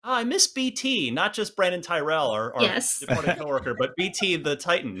 oh, I miss BT, not just Brandon Tyrell, our departed coworker, but BT the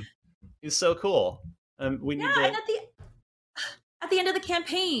Titan. He's so cool. We need to. at the end of the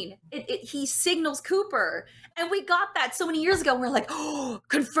campaign. He signals Cooper. And we got that so many years ago. And we're like, oh,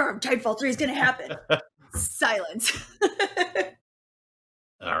 confirmed, Titanfall 3 is going to happen. Silence.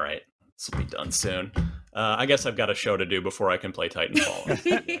 All right. This will be done soon. I guess I've got a show to do before I can play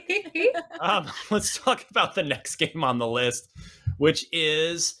Titanfall. Let's talk about the next game on the list, which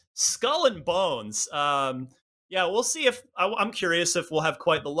is Skull and Bones. Yeah, we'll see if... I'm curious if we'll have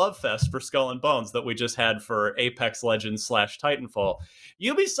quite the love fest for Skull and Bones that we just had for Apex Legends / Titanfall.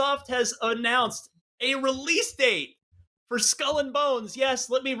 Ubisoft has announced a release date for Skull and Bones. Yes,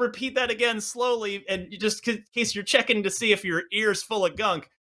 let me repeat that again slowly, and just in case you're checking to see if your ear's full of gunk.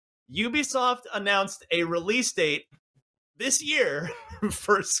 Ubisoft announced a release date this year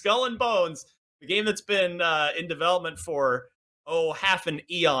for Skull and Bones, the game that's been in development for, half an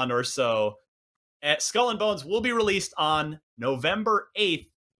eon or so. Skull and Bones will be released on November 8th.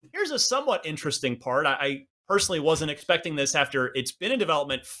 Here's a somewhat interesting part. I personally wasn't expecting this after it's been in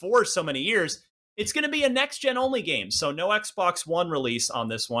development for so many years. It's going to be a next-gen only game, so no Xbox One release on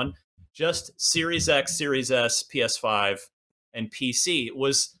this one, just Series X, Series S, PS5, and PC. It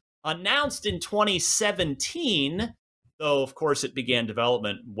was announced in 2017, though, of course, it began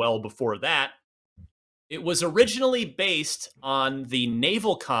development well before that. It was originally based on the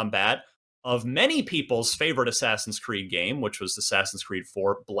naval combat of many people's favorite Assassin's Creed game, which was Assassin's Creed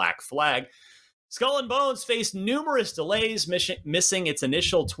 4 Black Flag. Skull and Bones faced numerous delays, missing its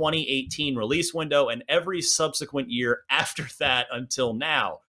initial 2018 release window and every subsequent year after that until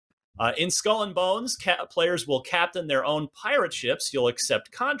now. In Skull and Bones, players will captain their own pirate ships. You'll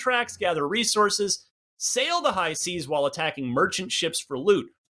accept contracts, gather resources, sail the high seas while attacking merchant ships for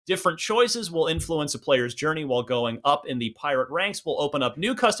loot. Different choices will influence a player's journey, while going up in the pirate ranks will open up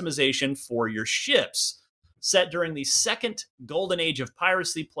new customization for your ships. Set during the second golden age of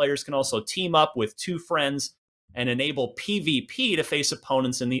piracy, players can also team up with two friends and enable PvP to face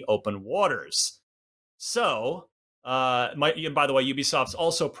opponents in the open waters. So, by the way, Ubisoft's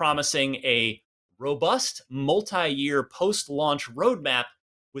also promising a robust multi-year post-launch roadmap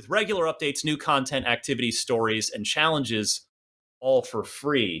with regular updates, new content, activities, stories, and challenges, all for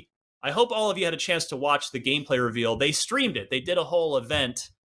free. I hope all of you had a chance to watch the gameplay reveal. They streamed it. They did a whole event,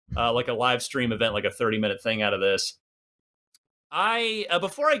 like a live stream event, like a 30-minute thing out of this.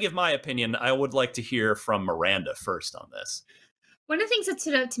 Before I give my opinion, I would like to hear from Miranda first on this. One of the things that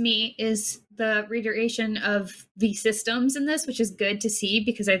stood out to me is the reiteration of the systems in this, which is good to see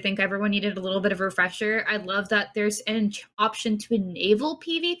because I think everyone needed a little bit of a refresher. I love that there's an option to enable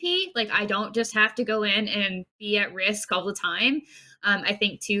PvP. Like, I don't just have to go in and be at risk all the time. I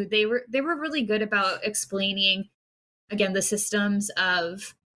think too, they were really good about explaining, again, the systems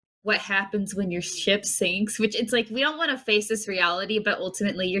of what happens when your ship sinks, which it's like, we don't want to face this reality, but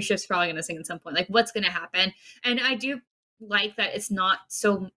ultimately your ship's probably going to sink at some point. Like, what's going to happen? And I do like that it's not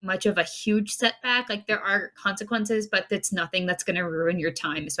so much of a huge setback. Like, there are consequences, but it's nothing that's going to ruin your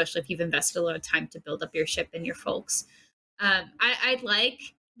time, especially if you've invested a lot of time to build up your ship and your folks. I like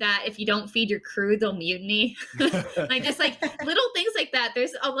that if you don't feed your crew, they'll mutiny. Like, just like little things like that.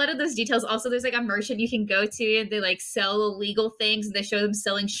 There's a lot of those details. Also, there's like a merchant you can go to and they like sell illegal things and they show them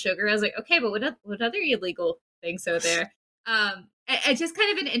selling sugar. I was like, okay, but what other illegal things are there? It's just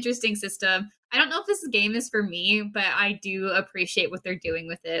kind of an interesting system. I don't know if this game is for me, but I do appreciate what they're doing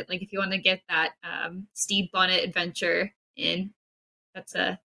with it. Like, if you want to get that Steve Bonnet adventure in, it's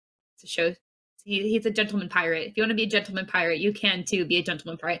a show. He's a gentleman pirate. If you want to be a gentleman pirate, you can too be a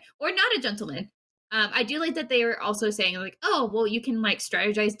gentleman pirate or not a gentleman. I do like that they were also saying like, oh, well, you can like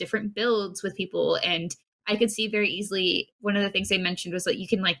strategize different builds with people. And I could see very easily one of the things they mentioned was like, you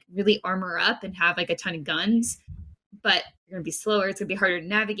can like really armor up and have like a ton of guns, but you're going to be slower. It's going to be harder to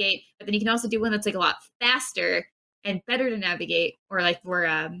navigate. But then you can also do one that's like a lot faster and better to navigate, or like more,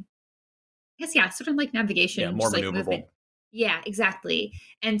 sort of like navigation. Yeah, more just, maneuverable. Like, movement. Yeah, exactly.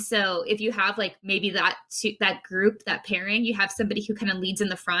 And so if you have like maybe that group, that pairing, you have somebody who kind of leads in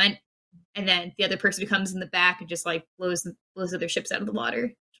the front and then the other person who comes in the back and just like blows other ships out of the water.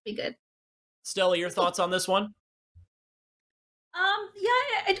 It'll be good. Stella, your thoughts on this one? I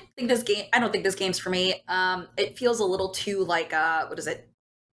don't think this game's for me. It feels a little too like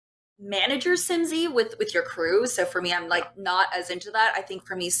manager simsy with your crew. So for me, I'm like not as into that. I think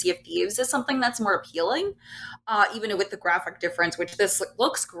for me, Sea of Thieves is something that's more appealing, even with the graphic difference, which this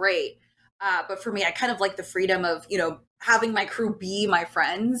looks great. But for me, I kind of like the freedom of, having my crew be my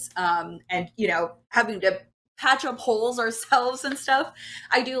friends, and, having to patch up holes ourselves and stuff.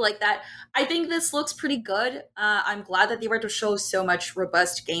 I do like that. I think this looks pretty good. I'm glad that they were able to show so much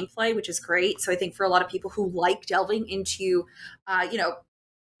robust gameplay, which is great. So I think for a lot of people who like delving into,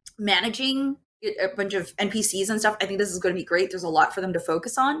 managing a bunch of NPCs and stuff. I think this is going to be great. There's a lot for them to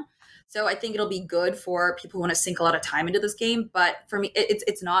focus on. So I think it'll be good for people who want to sink a lot of time into this game. But for me,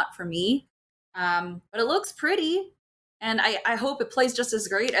 it's not for me. But it looks pretty. And I hope it plays just as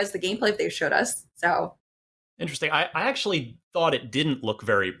great as the gameplay they showed us. So interesting. I actually thought it didn't look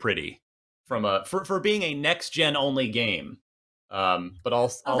very pretty for being a next gen only game. But I'll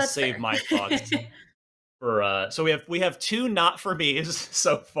save my thoughts for. So we have 2 not for me's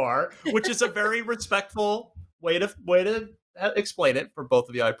so far, which is a very respectful way to explain it for both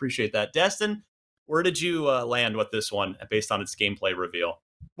of you. I appreciate that. Destin, where did you land with this one based on its gameplay reveal?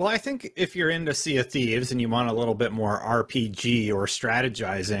 Well, I think if you're into Sea of Thieves and you want a little bit more RPG or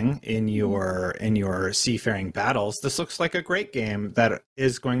strategizing in your seafaring battles, this looks like a great game that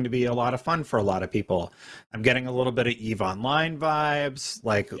is going to be a lot of fun for a lot of people. I'm getting a little bit of EVE Online vibes,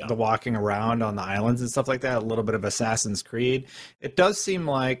 like the walking around on the islands and stuff like that, a little bit of Assassin's Creed. It does seem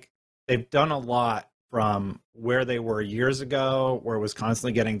like they've done a lot from where they were years ago, where it was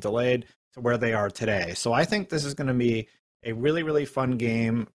constantly getting delayed, to where they are today. So I think this is going to be a really, really fun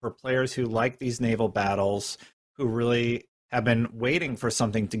game for players who like these naval battles, who really have been waiting for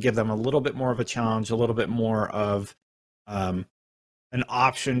something to give them a little bit more of a challenge, a little bit more of an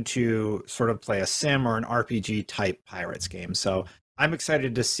option to sort of play a sim or an RPG type Pirates game. So I'm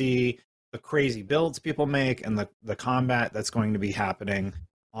excited to see the crazy builds people make and the combat that's going to be happening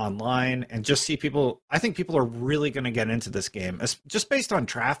online, and just see people. I think people are really going to get into this game just based on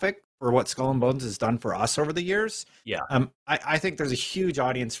traffic for what Skull and Bones has done for us over the years. Yeah. I think there's a huge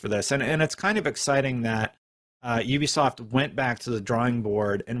audience for this, and it's kind of exciting that Ubisoft went back to the drawing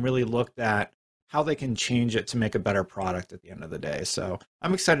board and really looked at how they can change it to make a better product at the end of the day. So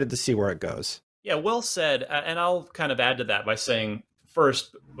I'm excited to see where it goes. Yeah, well said. And I'll kind of add to that by saying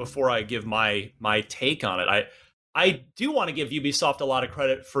first, before I give my take on it, I do want to give Ubisoft a lot of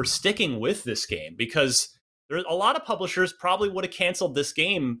credit for sticking with this game, because there's a lot of publishers probably would have canceled this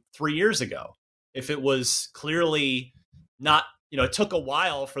game 3 years ago if it was clearly not, it took a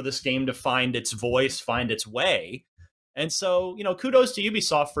while for this game to find its voice, find its way. And so, kudos to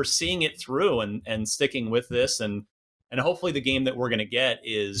Ubisoft for seeing it through and sticking with this. And hopefully the game that we're going to get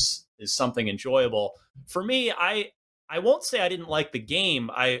is something enjoyable. For me, I won't say I didn't like the game.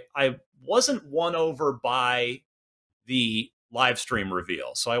 I wasn't won over by the live stream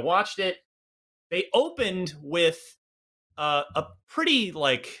reveal. So I watched it. They opened with a pretty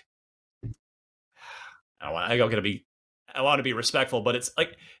I want to be respectful, but it's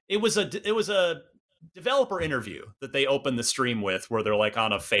like it was a developer interview that they opened the stream with, where they're like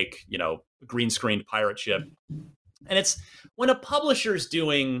on a fake, green screened pirate ship. And it's when a publisher's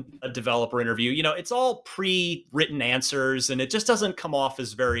doing a developer interview, it's all pre-written answers, and it just doesn't come off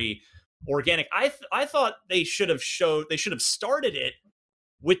as very organic. I thought they should have started it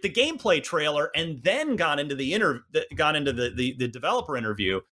with the gameplay trailer and then gone into the developer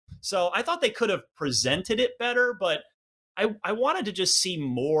interview. So I thought they could have presented it better, but I wanted to just see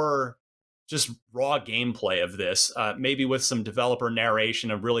more just raw gameplay of this, maybe with some developer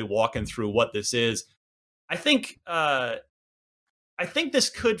narration and really walking through what this is. I think this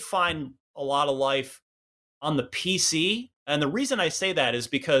could find a lot of life on the PC, and the reason I say that is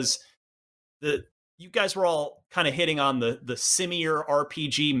because you guys were all kind of hitting on the similar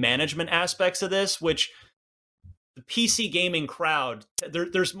RPG management aspects of this, which the PC gaming crowd,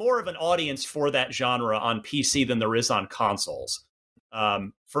 there's more of an audience for that genre on PC than there is on consoles.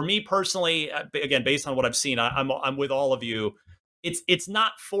 For me personally, again, based on what I've seen, I'm with all of you. It's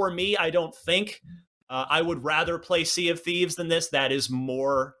not for me, I don't think. I would rather play Sea of Thieves than this. That is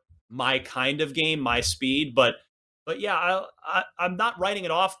more my kind of game, my speed. But yeah, I'm not writing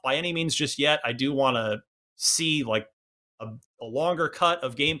it off by any means just yet. I do want to see like a longer cut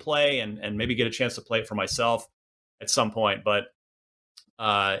of gameplay and maybe get a chance to play it for myself at some point. But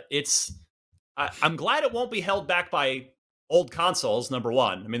I'm glad it won't be held back by old consoles, number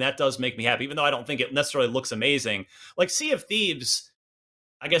one. I mean, that does make me happy, even though I don't think it necessarily looks amazing. Like Sea of Thieves,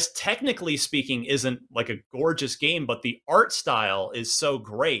 I guess technically speaking, isn't like a gorgeous game, but the art style is so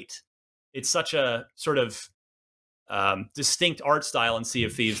great. It's such a sort of distinct art style in Sea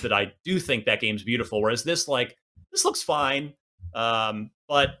of Thieves that I do think that game's beautiful. Whereas this looks fine.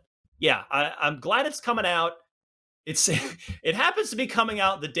 But yeah, I'm glad it's coming out. It happens to be coming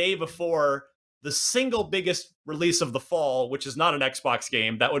out the day before the single biggest release of the fall, which is not an Xbox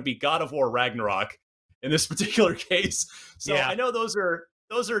game. That would be God of War Ragnarok in this particular case. So yeah. I know those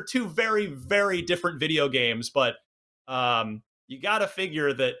are two very, very different video games, but you got to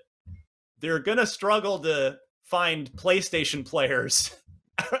figure that they're going to struggle to find PlayStation players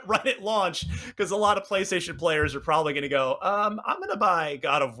right at launch, because a lot of PlayStation players are probably going to go, I'm going to buy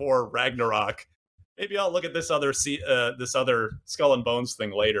God of War Ragnarok. Maybe I'll look at this other Skull and Bones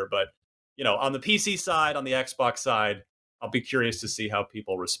thing later. But, on the PC side, on the Xbox side, I'll be curious to see how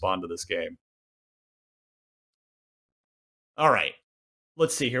people respond to this game. All right.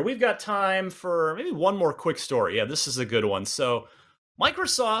 Let's see here. We've got time for maybe one more quick story. Yeah, this is a good one. So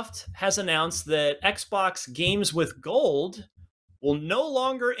Microsoft has announced that Xbox Games with Gold will no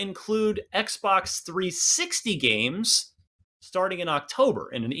longer include Xbox 360 games starting in October.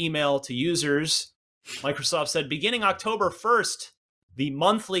 In an email to users, Microsoft said, beginning October 1st, the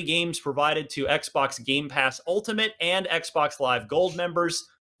monthly games provided to Xbox Game Pass Ultimate and Xbox Live Gold members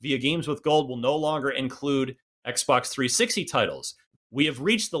via Games with Gold will no longer include Xbox 360 titles. We have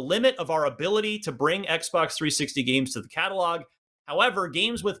reached the limit of our ability to bring Xbox 360 games to the catalog. However,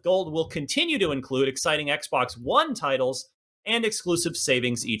 Games with Gold will continue to include exciting Xbox One titles and exclusive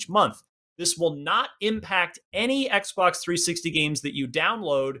savings each month. This will not impact any Xbox 360 games that you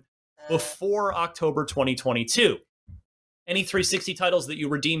download before October 2022. Any 360 titles that you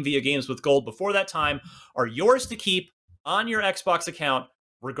redeem via Games with Gold before that time are yours to keep on your Xbox account,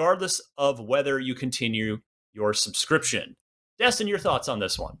 regardless of whether you continue your subscription. Destin, your thoughts on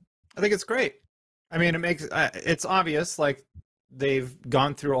this one? I think it's great. I mean, it's obvious, like, they've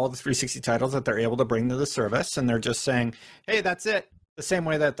gone through all the 360 titles that they're able to bring to the service, and they're just saying, hey, that's it. The same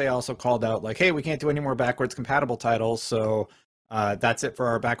way that they also called out, like, hey, we can't do any more backwards compatible titles, so that's it for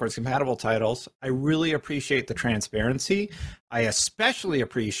our backwards compatible titles. I really appreciate the transparency. I especially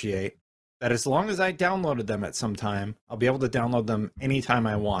appreciate that as long as I downloaded them at some time, I'll be able to download them anytime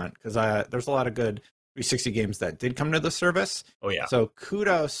I want, because there's a lot of good 360 games that did come to the service. Oh, yeah. So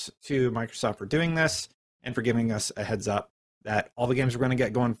kudos to Microsoft for doing this and for giving us a heads up that all the games we're going to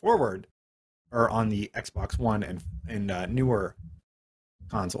get going forward are on the Xbox One and newer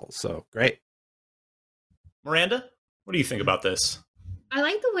consoles. So great. Miranda, what do you think about this? I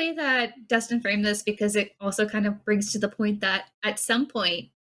like the way that Dustin framed this, because it also kind of brings to the point that at some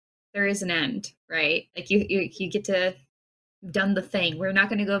point there is an end, right? Like you get to done the thing. We're not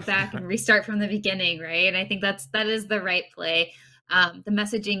going to go back and restart from the beginning, right? And I think that is the right play. The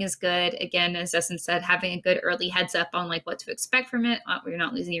messaging is good. Again, as Dustin said, having a good early heads up on like what to expect from it. You're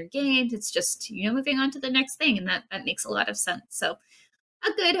not losing your games. It's just, moving on to the next thing. And that makes a lot of sense. So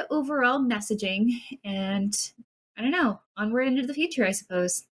a good overall messaging, and I don't know, onward into the future, I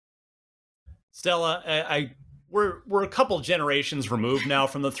suppose. Stella, we're a couple generations removed now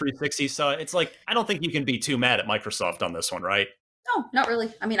from the 360, so it's like, I don't think you can be too mad at Microsoft on this one, right? No, not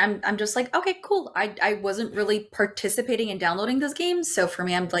really. I mean, I'm just like, okay, cool. I wasn't really participating in downloading those games, so for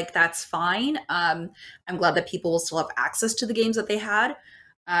me, I'm like, that's fine. I'm glad that people will still have access to the games that they had.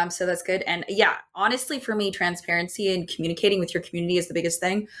 So that's good. And yeah, honestly, for me, transparency and communicating with your community is the biggest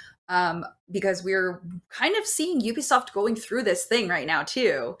thing. Because we're kind of seeing Ubisoft going through this thing right now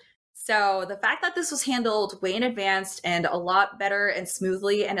too. So the fact that this was handled way in advance and a lot better and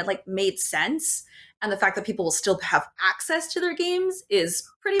smoothly, and it like made sense, and the fact that people will still have access to their games is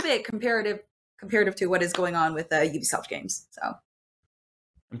pretty big comparative to what is going on with Ubisoft games. So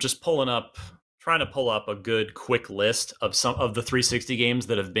I'm just trying to pull up a good quick list of some of the 360 games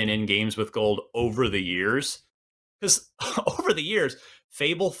that have been in Games with Gold over the years. Because over the years,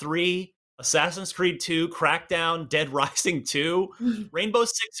 Fable 3, Assassin's Creed 2, Crackdown, Dead Rising 2, Rainbow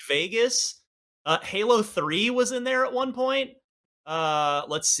Six Vegas, Halo 3 was in there at one point.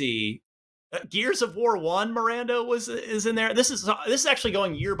 Let's see. Gears of War 1, Miranda is in there. This is actually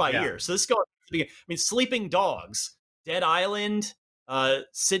going year by year. So this is going to the beginning. I mean, Sleeping Dogs, Dead Island,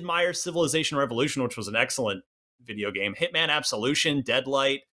 Sid Meier's Civilization Revolution, which was an excellent video game, Hitman Absolution,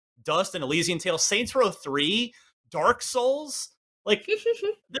 Deadlight, Dust and Elysian Tale, Saints Row 3, Dark Souls. Like,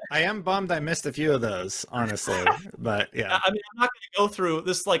 I am bummed I missed a few of those, honestly. But yeah, I mean, I'm not going to go through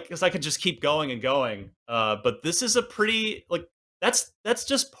this because I could just keep going and going. But this is a pretty that's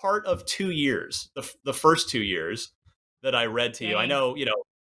just part of 2 years, the first 2 years that I read to you. I know,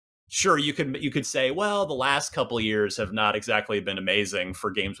 sure you could say, well, the last couple of years have not exactly been amazing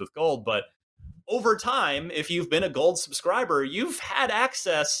for Games with Gold, but over time, if you've been a Gold subscriber, you've had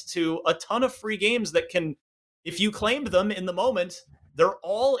access to a ton of free games that can, if you claimed them in the moment, they're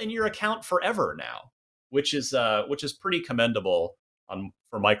all in your account forever now, which is pretty commendable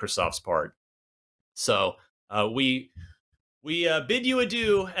for Microsoft's part. So we bid you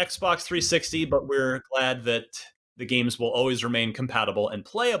adieu, Xbox 360, but we're glad that the games will always remain compatible and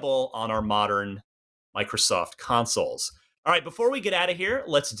playable on our modern Microsoft consoles. All right, before we get out of here,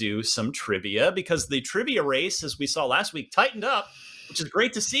 let's do some trivia, because the trivia race, as we saw last week, tightened up, which is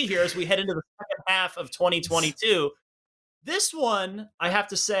great to see here as we head into the second half of 2022. This one, I have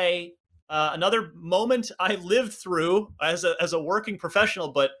to say, another moment I lived through as a working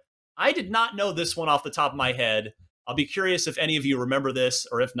professional, but I did not know this one off the top of my head. I'll be curious if any of you remember this,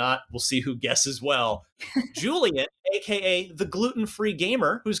 or if not, we'll see who guesses well. Julian, aka the gluten-free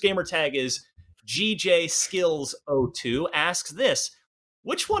gamer, whose gamer tag is GJSkills02, asks this: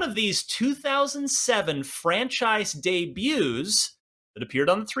 which one of these 2007 franchise debuts that appeared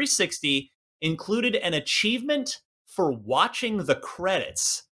on the 360 included an achievement for watching the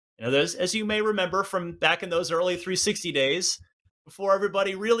credits? You know, as you may remember from back in those early 360 days, before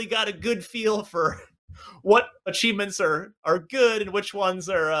everybody really got a good feel for what achievements are good and which ones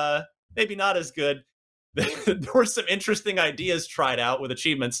are maybe not as good. There were some interesting ideas tried out with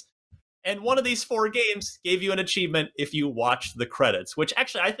achievements. And one of these 4 games gave you an achievement if you watched the credits, which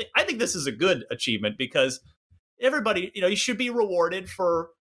actually I think this is a good achievement, because everybody, you should be rewarded for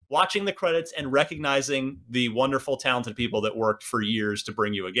watching the credits and recognizing the wonderful, talented people that worked for years to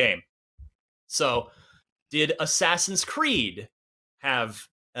bring you a game. So, did Assassin's Creed have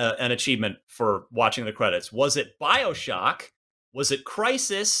an achievement for watching the credits? Was it BioShock? Was it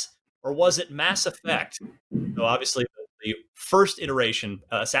Crysis? Or was it Mass Effect? So obviously the first iteration,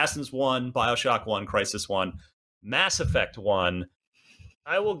 Assassins 1, BioShock 1, Crysis 1, Mass Effect 1.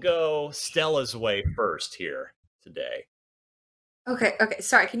 I will go Stella's way first here today. Okay.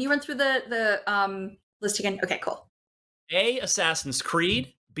 Sorry, can you run through the list again? Okay, cool. A, Assassin's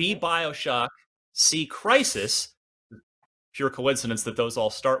Creed. B, BioShock. C, Crysis. Pure coincidence that those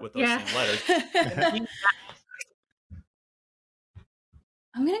all start with those same letters.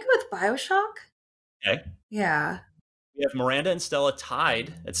 I'm going to go with BioShock. Okay. Yeah. We have Miranda and Stella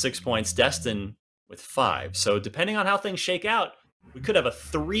tied at 6 points, Destin with 5. So depending on how things shake out, we could have a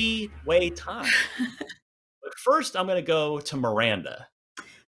 3-way tie. But first, I'm going to go to Miranda.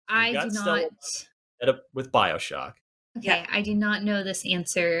 I do not. With BioShock. Okay, I do not know this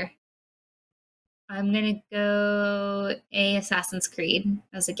answer. I'm going to go A, Assassin's Creed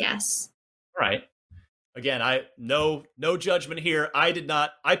as a guess. All right. Again, no judgment here. I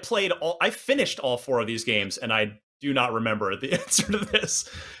finished all 4 of these games, and I do not remember the answer to this.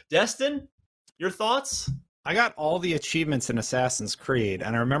 Destin, your thoughts? I got all the achievements in Assassin's Creed,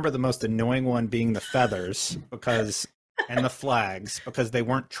 and I remember the most annoying one being the feathers and the flags, because they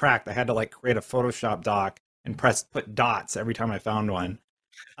weren't tracked. I had to create a Photoshop doc and put dots every time I found one.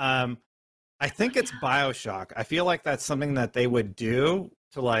 I think it's BioShock. I feel like that's something that they would do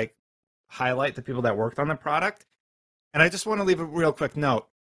to highlight the people that worked on the product. And I just want to leave a real quick note.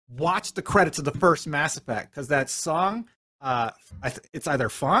 Watch the credits of the first Mass Effect, because that song, it's either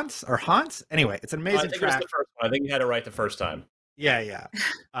Fonts or Haunts. Anyway, it's an amazing track. It was the first one. I think you had it right the first time. Yeah.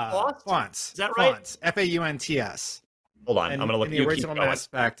 Fonts. Is that right? Fonts. F-A-U-N-T-S. Hold on. I'm going to look at the original Mass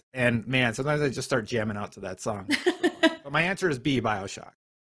Effect. And man, sometimes I just start jamming out to that song. But my answer is B, BioShock.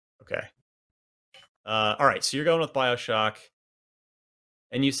 Okay. All right. So you're going with BioShock.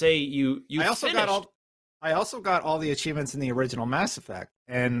 And you say you I also got all the achievements in the original Mass Effect,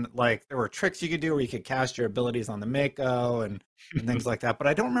 and there were tricks you could do where you could cast your abilities on the Mako and things like that. But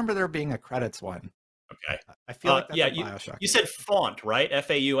I don't remember there being a credits one. Okay, I feel like that's BioShock. You said font, right?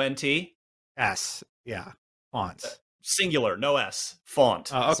 F-A-U-N-T. S. Yeah, font. Singular, no S.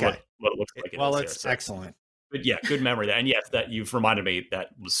 Font. Okay. What it looks like. It's excellent. But yeah, good memory there, and yes, that you've reminded me.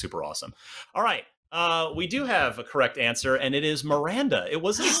 That was super awesome. All right. We do have a correct answer, and it is Miranda. It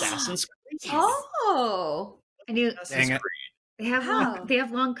was Assassin's Creed. Oh, I knew. Dang it. They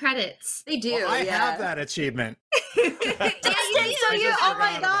have long credits. They do. Well, I have that achievement. Oh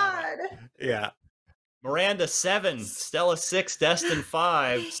my god. Yeah. Miranda 7, Stella 6, Destin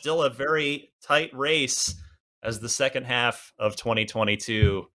 5. Still a very tight race as the second half of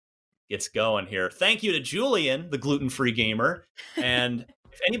 2022 gets going here. Thank you to Julian, the gluten-free gamer, and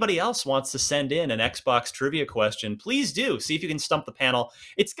if anybody else wants to send in an Xbox trivia question, please do. See if you can stump the panel.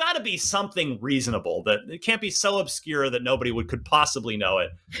 It's got to be something reasonable. That it can't be so obscure that nobody could possibly know it.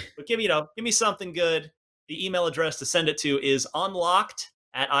 But give me something good. The email address to send it to is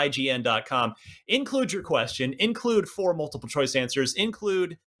unlocked@ign.com. Include your question. Include 4 multiple choice answers.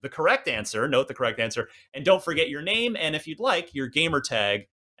 Include the correct answer. Note the correct answer. And don't forget your name, and if you'd like, your gamer tag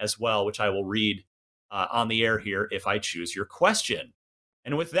as well, which I will read on the air here if I choose your question.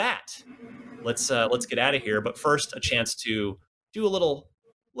 And with that, let's get out of here. But first, a chance to do a little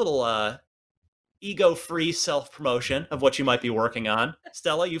ego-free self-promotion of what you might be working on.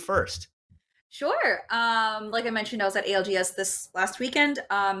 Stella, you first. Sure. Like I mentioned, I was at ALGS this last weekend.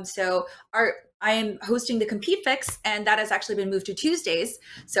 So I am hosting the Compete Fix, and that has actually been moved to Tuesdays.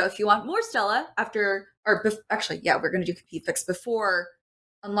 So if you want more Stella we're going to do Compete Fix before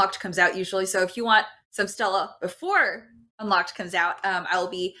Unlocked comes out usually. So if you want some Stella before Unlocked comes out, I will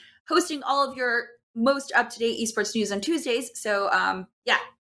be hosting all of your most up-to-date esports news on Tuesdays. So yeah,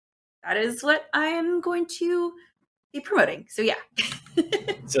 that is what I am going to be promoting. So yeah.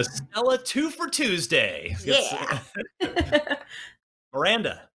 So Stella 2 for Tuesday. Yeah.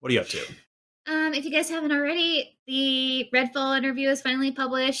 Miranda, what are you up to? If you guys haven't already, the Redfall interview is finally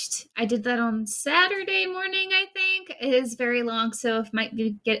published. I did that on Saturday morning, I think. It is very long, so if might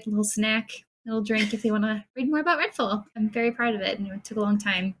get a little snack, a little drink if you want to read more about Redfall. I'm very proud of it, and it took a long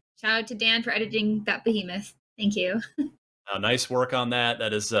time. Shout out to Dan for editing that behemoth. Thank you. Nice work on that.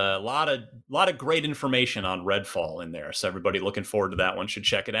 That is a lot of great information on Redfall in there. So everybody looking forward to that one should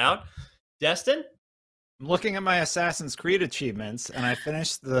check it out. Destin? I'm looking at my Assassin's Creed achievements, and I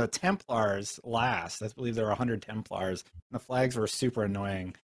finished the Templars last. I believe there were 100 Templars. The flags were super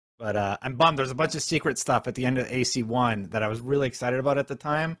annoying. But I'm bummed. There's a bunch of secret stuff at the end of AC1 that I was really excited about at the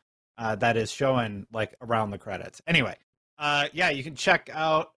time that is showing like around the credits. Anyway, yeah, you can check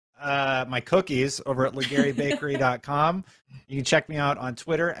out my cookies over at LegaryBakery.com. You can check me out on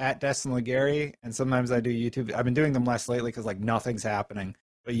Twitter at DestinLegarie, and sometimes I do YouTube. I've been doing them less lately because like nothing's happening,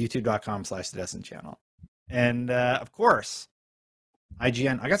 but youtube.com/The Destin Channel. And of course,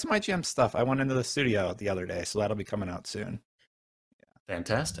 IGN. I got some IGN stuff. I went into the studio the other day, so that'll be coming out soon. Yeah.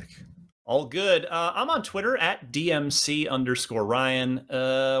 Fantastic. All good. I'm on Twitter at DMC_Ryan.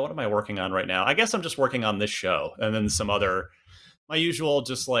 What am I working on right now? I guess I'm just working on this show and then some other, my usual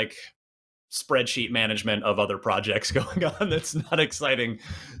just like spreadsheet management of other projects going on that's not exciting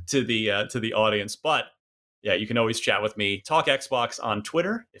to the audience. But yeah, you can always chat with me. Talk Xbox on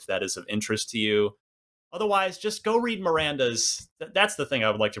Twitter if that is of interest to you. Otherwise, just go read Miranda's. That's the thing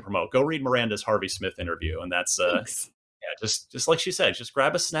I would like to promote. Go read Miranda's Harvey Smith interview, and that's yeah, just like she said, just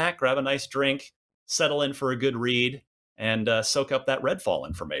grab a snack, grab a nice drink, settle in for a good read, and soak up that Redfall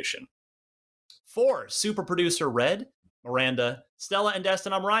information. For super producer Red, Miranda, Stella, and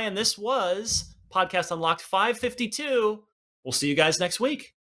Destin, I'm Ryan. This was Podcast Unlocked 552. We'll see you guys next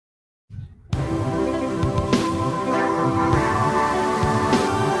week.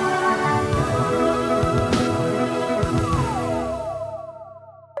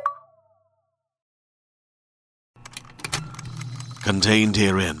 Contained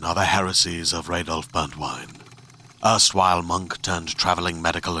herein are the heresies of Radolf Burntwine, erstwhile monk turned traveling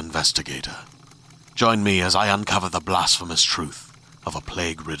medical investigator. Join me as I uncover the blasphemous truth of a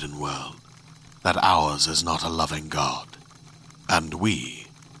plague-ridden world, that ours is not a loving God, and we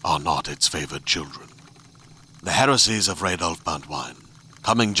are not its favored children. The heresies of Radolf Burntwine,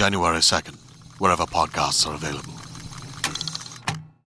 coming January 2nd, wherever podcasts are available.